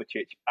Nunez,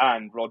 Kovacic,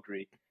 and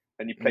Rodri.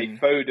 And you play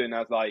Foden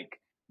as like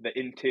the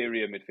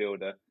interior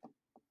midfielder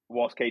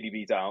whilst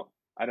KDB's out.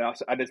 And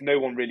there's no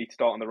one really to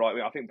start on the right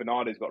wing. I think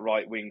Bernardo's got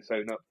right wing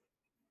sewn up.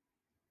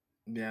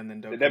 Yeah, and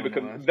then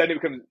it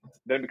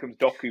becomes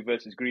Doku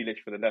versus Grealish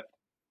for the left.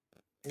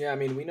 Yeah, I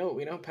mean, we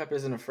know Pep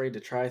isn't afraid to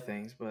try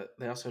things, but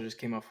they also just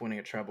came off winning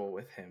a treble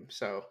with him,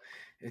 so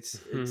it's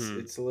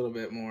a little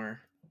bit more,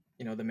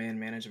 the man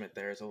management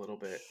there is a little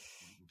bit,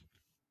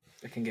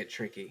 it can get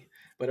tricky,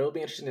 but it'll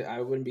be interesting.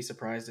 I wouldn't be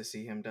surprised to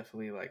see him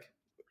definitely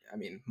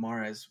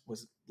Mahrez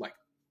was like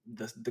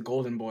the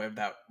golden boy of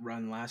that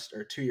run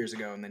 2 years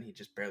ago, and then he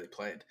just barely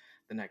played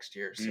the next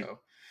year. So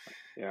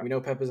we know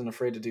Pep isn't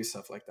afraid to do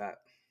stuff like that.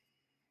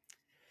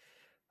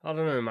 I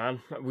don't know,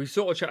 man. We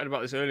sort of chatted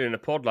about this earlier in the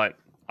pod. Like,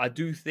 I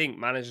do think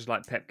managers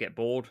like Pep get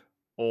bored,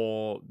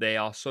 or they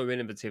are so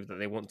innovative that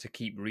they want to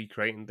keep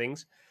recreating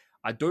things.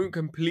 I don't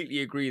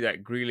completely agree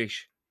that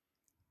Grealish,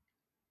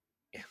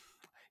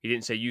 he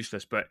didn't say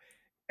useless, but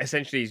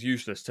essentially he's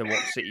useless to what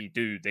City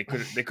do. They could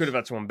have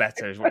had someone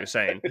better, is what you're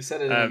saying. He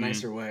said it in a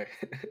nicer way.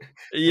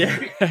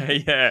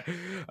 Yeah.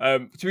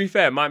 To be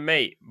fair, my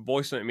mate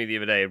voiced it to me the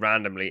other day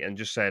randomly and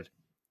just said,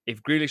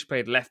 if Grealish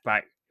played left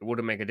back, it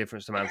wouldn't make a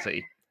difference to Man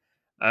City.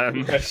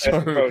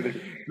 So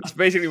that's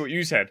basically what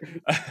you said.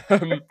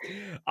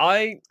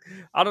 I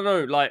don't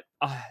know, like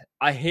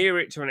I hear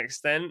it to an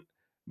extent,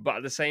 but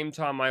at the same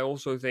time, I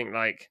also think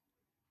like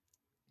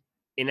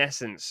in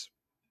essence,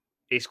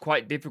 it's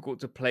quite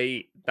difficult to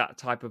play that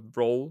type of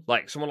role.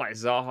 Like someone like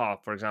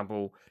Zaha, for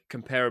example,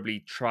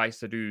 comparably tries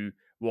to do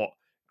what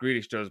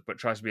Grealish does, but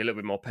tries to be a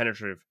little bit more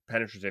penetrative.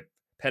 Got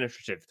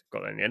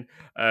that in the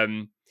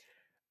end.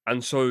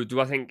 And so,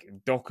 do I think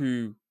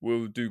Doku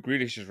will do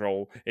Grealish's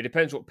role? It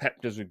depends what Pep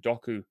does with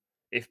Doku.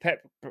 If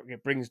Pep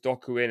brings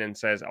Doku in and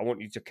says, I want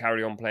you to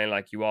carry on playing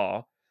like you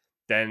are,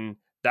 then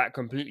that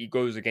completely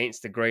goes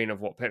against the grain of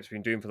what Pep's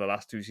been doing for the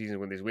last 2 seasons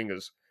with his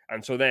wingers.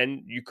 And so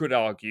then you could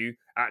argue,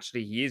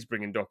 actually, he is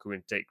bringing Doku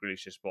in to take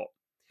Grealish's spot.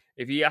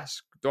 If he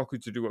asks Doku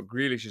to do what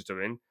Grealish is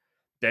doing,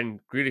 then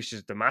Grealish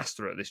is the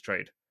master at this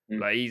trade.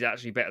 Like, he's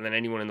actually better than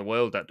anyone in the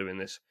world at doing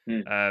this.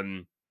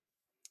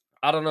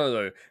 I don't know,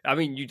 though. I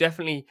mean,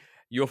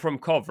 you're from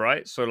Cov,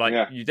 right? So,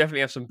 you definitely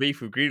have some beef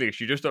with Grealish.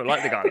 You just don't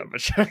like the guy that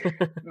much.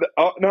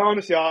 No,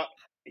 honestly,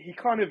 he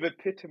kind of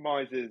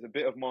epitomizes a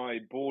bit of my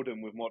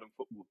boredom with modern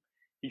football.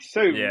 He's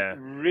so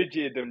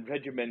rigid and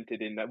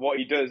regimented in that what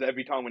he does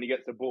every time when he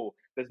gets the ball.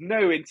 There's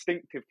no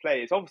instinctive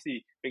play. It's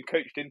obviously been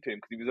coached into him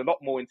because he was a lot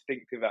more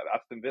instinctive at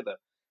Aston Villa.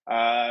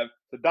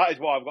 So that is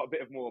why I've got a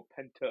bit of more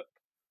pent-up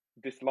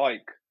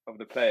dislike of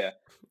the player.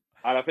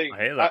 And I think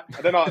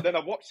then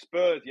I watched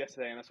Spurs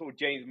yesterday, and I saw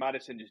James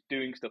Maddison just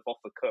doing stuff off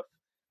the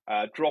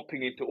cuff,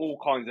 dropping into all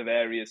kinds of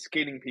areas,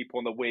 skinning people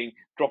on the wing,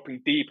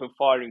 dropping deep and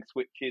firing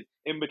switches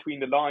in between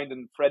the lines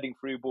and threading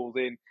through balls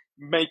in,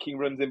 making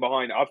runs in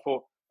behind. I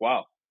thought,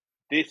 wow,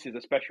 this is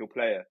a special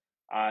player,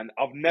 and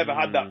I've never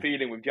had that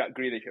feeling with Jack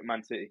Grealish at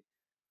Man City.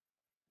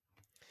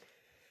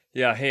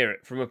 Yeah, I hear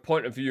it. From a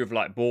point of view of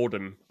like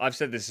boredom, I've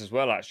said this as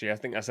well, actually. I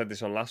think I said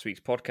this on last week's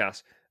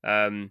podcast.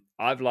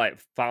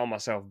 I've found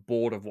myself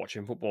bored of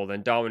watching football.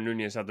 Then Darwin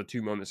Núñez had the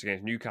 2 moments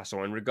against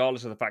Newcastle, and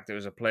regardless of the fact that it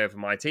was a player for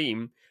my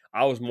team,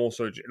 I was more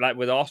so like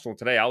with Arsenal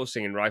today. I was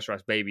singing Rice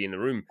Rice Baby in the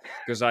room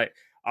because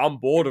I'm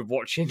bored of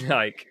watching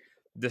like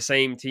the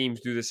same teams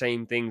do the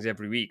same things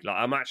every week. Like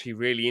I'm actually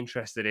really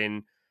interested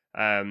in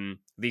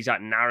these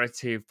like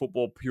narrative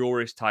football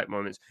purist type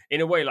moments.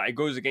 In a way, like it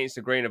goes against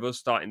the grain of us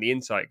starting the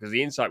Insight, because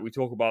the Insight, we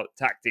talk about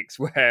tactics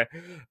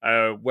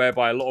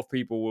whereby a lot of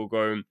people will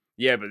go,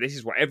 yeah, but this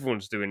is what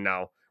everyone's doing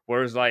now.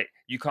 Whereas like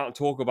you can't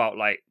talk about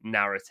like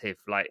narrative,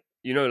 like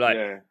like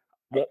Yeah.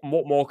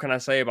 what more can I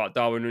say about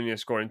Darwin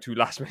Nunez scoring 2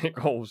 last-minute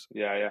goals?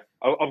 Yeah.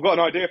 I've got an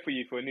idea for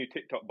you for a new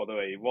TikTok, by the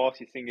way.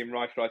 Whilst you're singing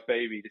Rice, Rice,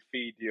 Baby, just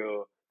feed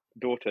your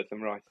daughter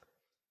some rice.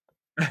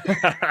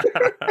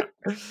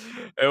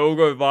 It all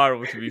go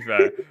viral, to be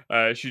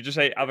fair. She just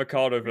ate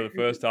avocado for the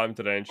first time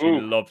today and she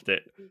Ooh, loved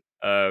it.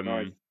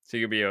 nice. So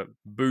you'll be a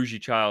bougie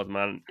child,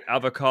 man.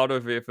 Avocado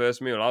for your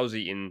first meal. I was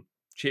eating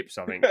chips,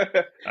 I think.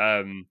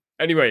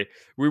 Anyway,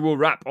 we will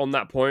wrap on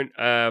that point.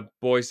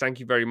 Boys, thank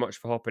you very much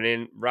for hopping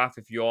in. Raf,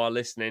 if you are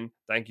listening,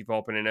 thank you for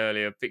hopping in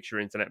earlier. Fix your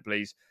internet,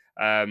 please.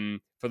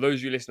 For those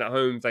of you listening at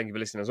home, thank you for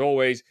listening as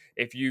always.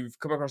 If you've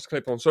come across the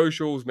clip on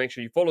socials, make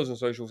sure you follow us on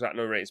socials at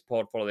No Ratings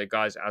Pod. Follow the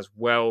guys as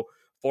well.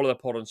 Follow the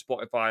pod on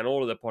Spotify and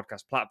all of the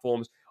podcast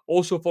platforms.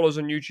 Also follow us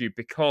on YouTube,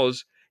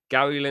 because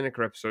Gary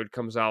Lineker episode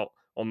comes out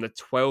on the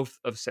 12th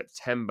of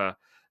September.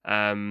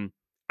 And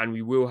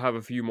we will have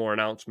a few more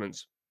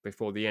announcements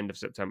before the end of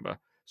September.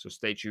 So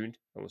stay tuned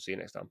and we'll see you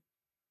next time.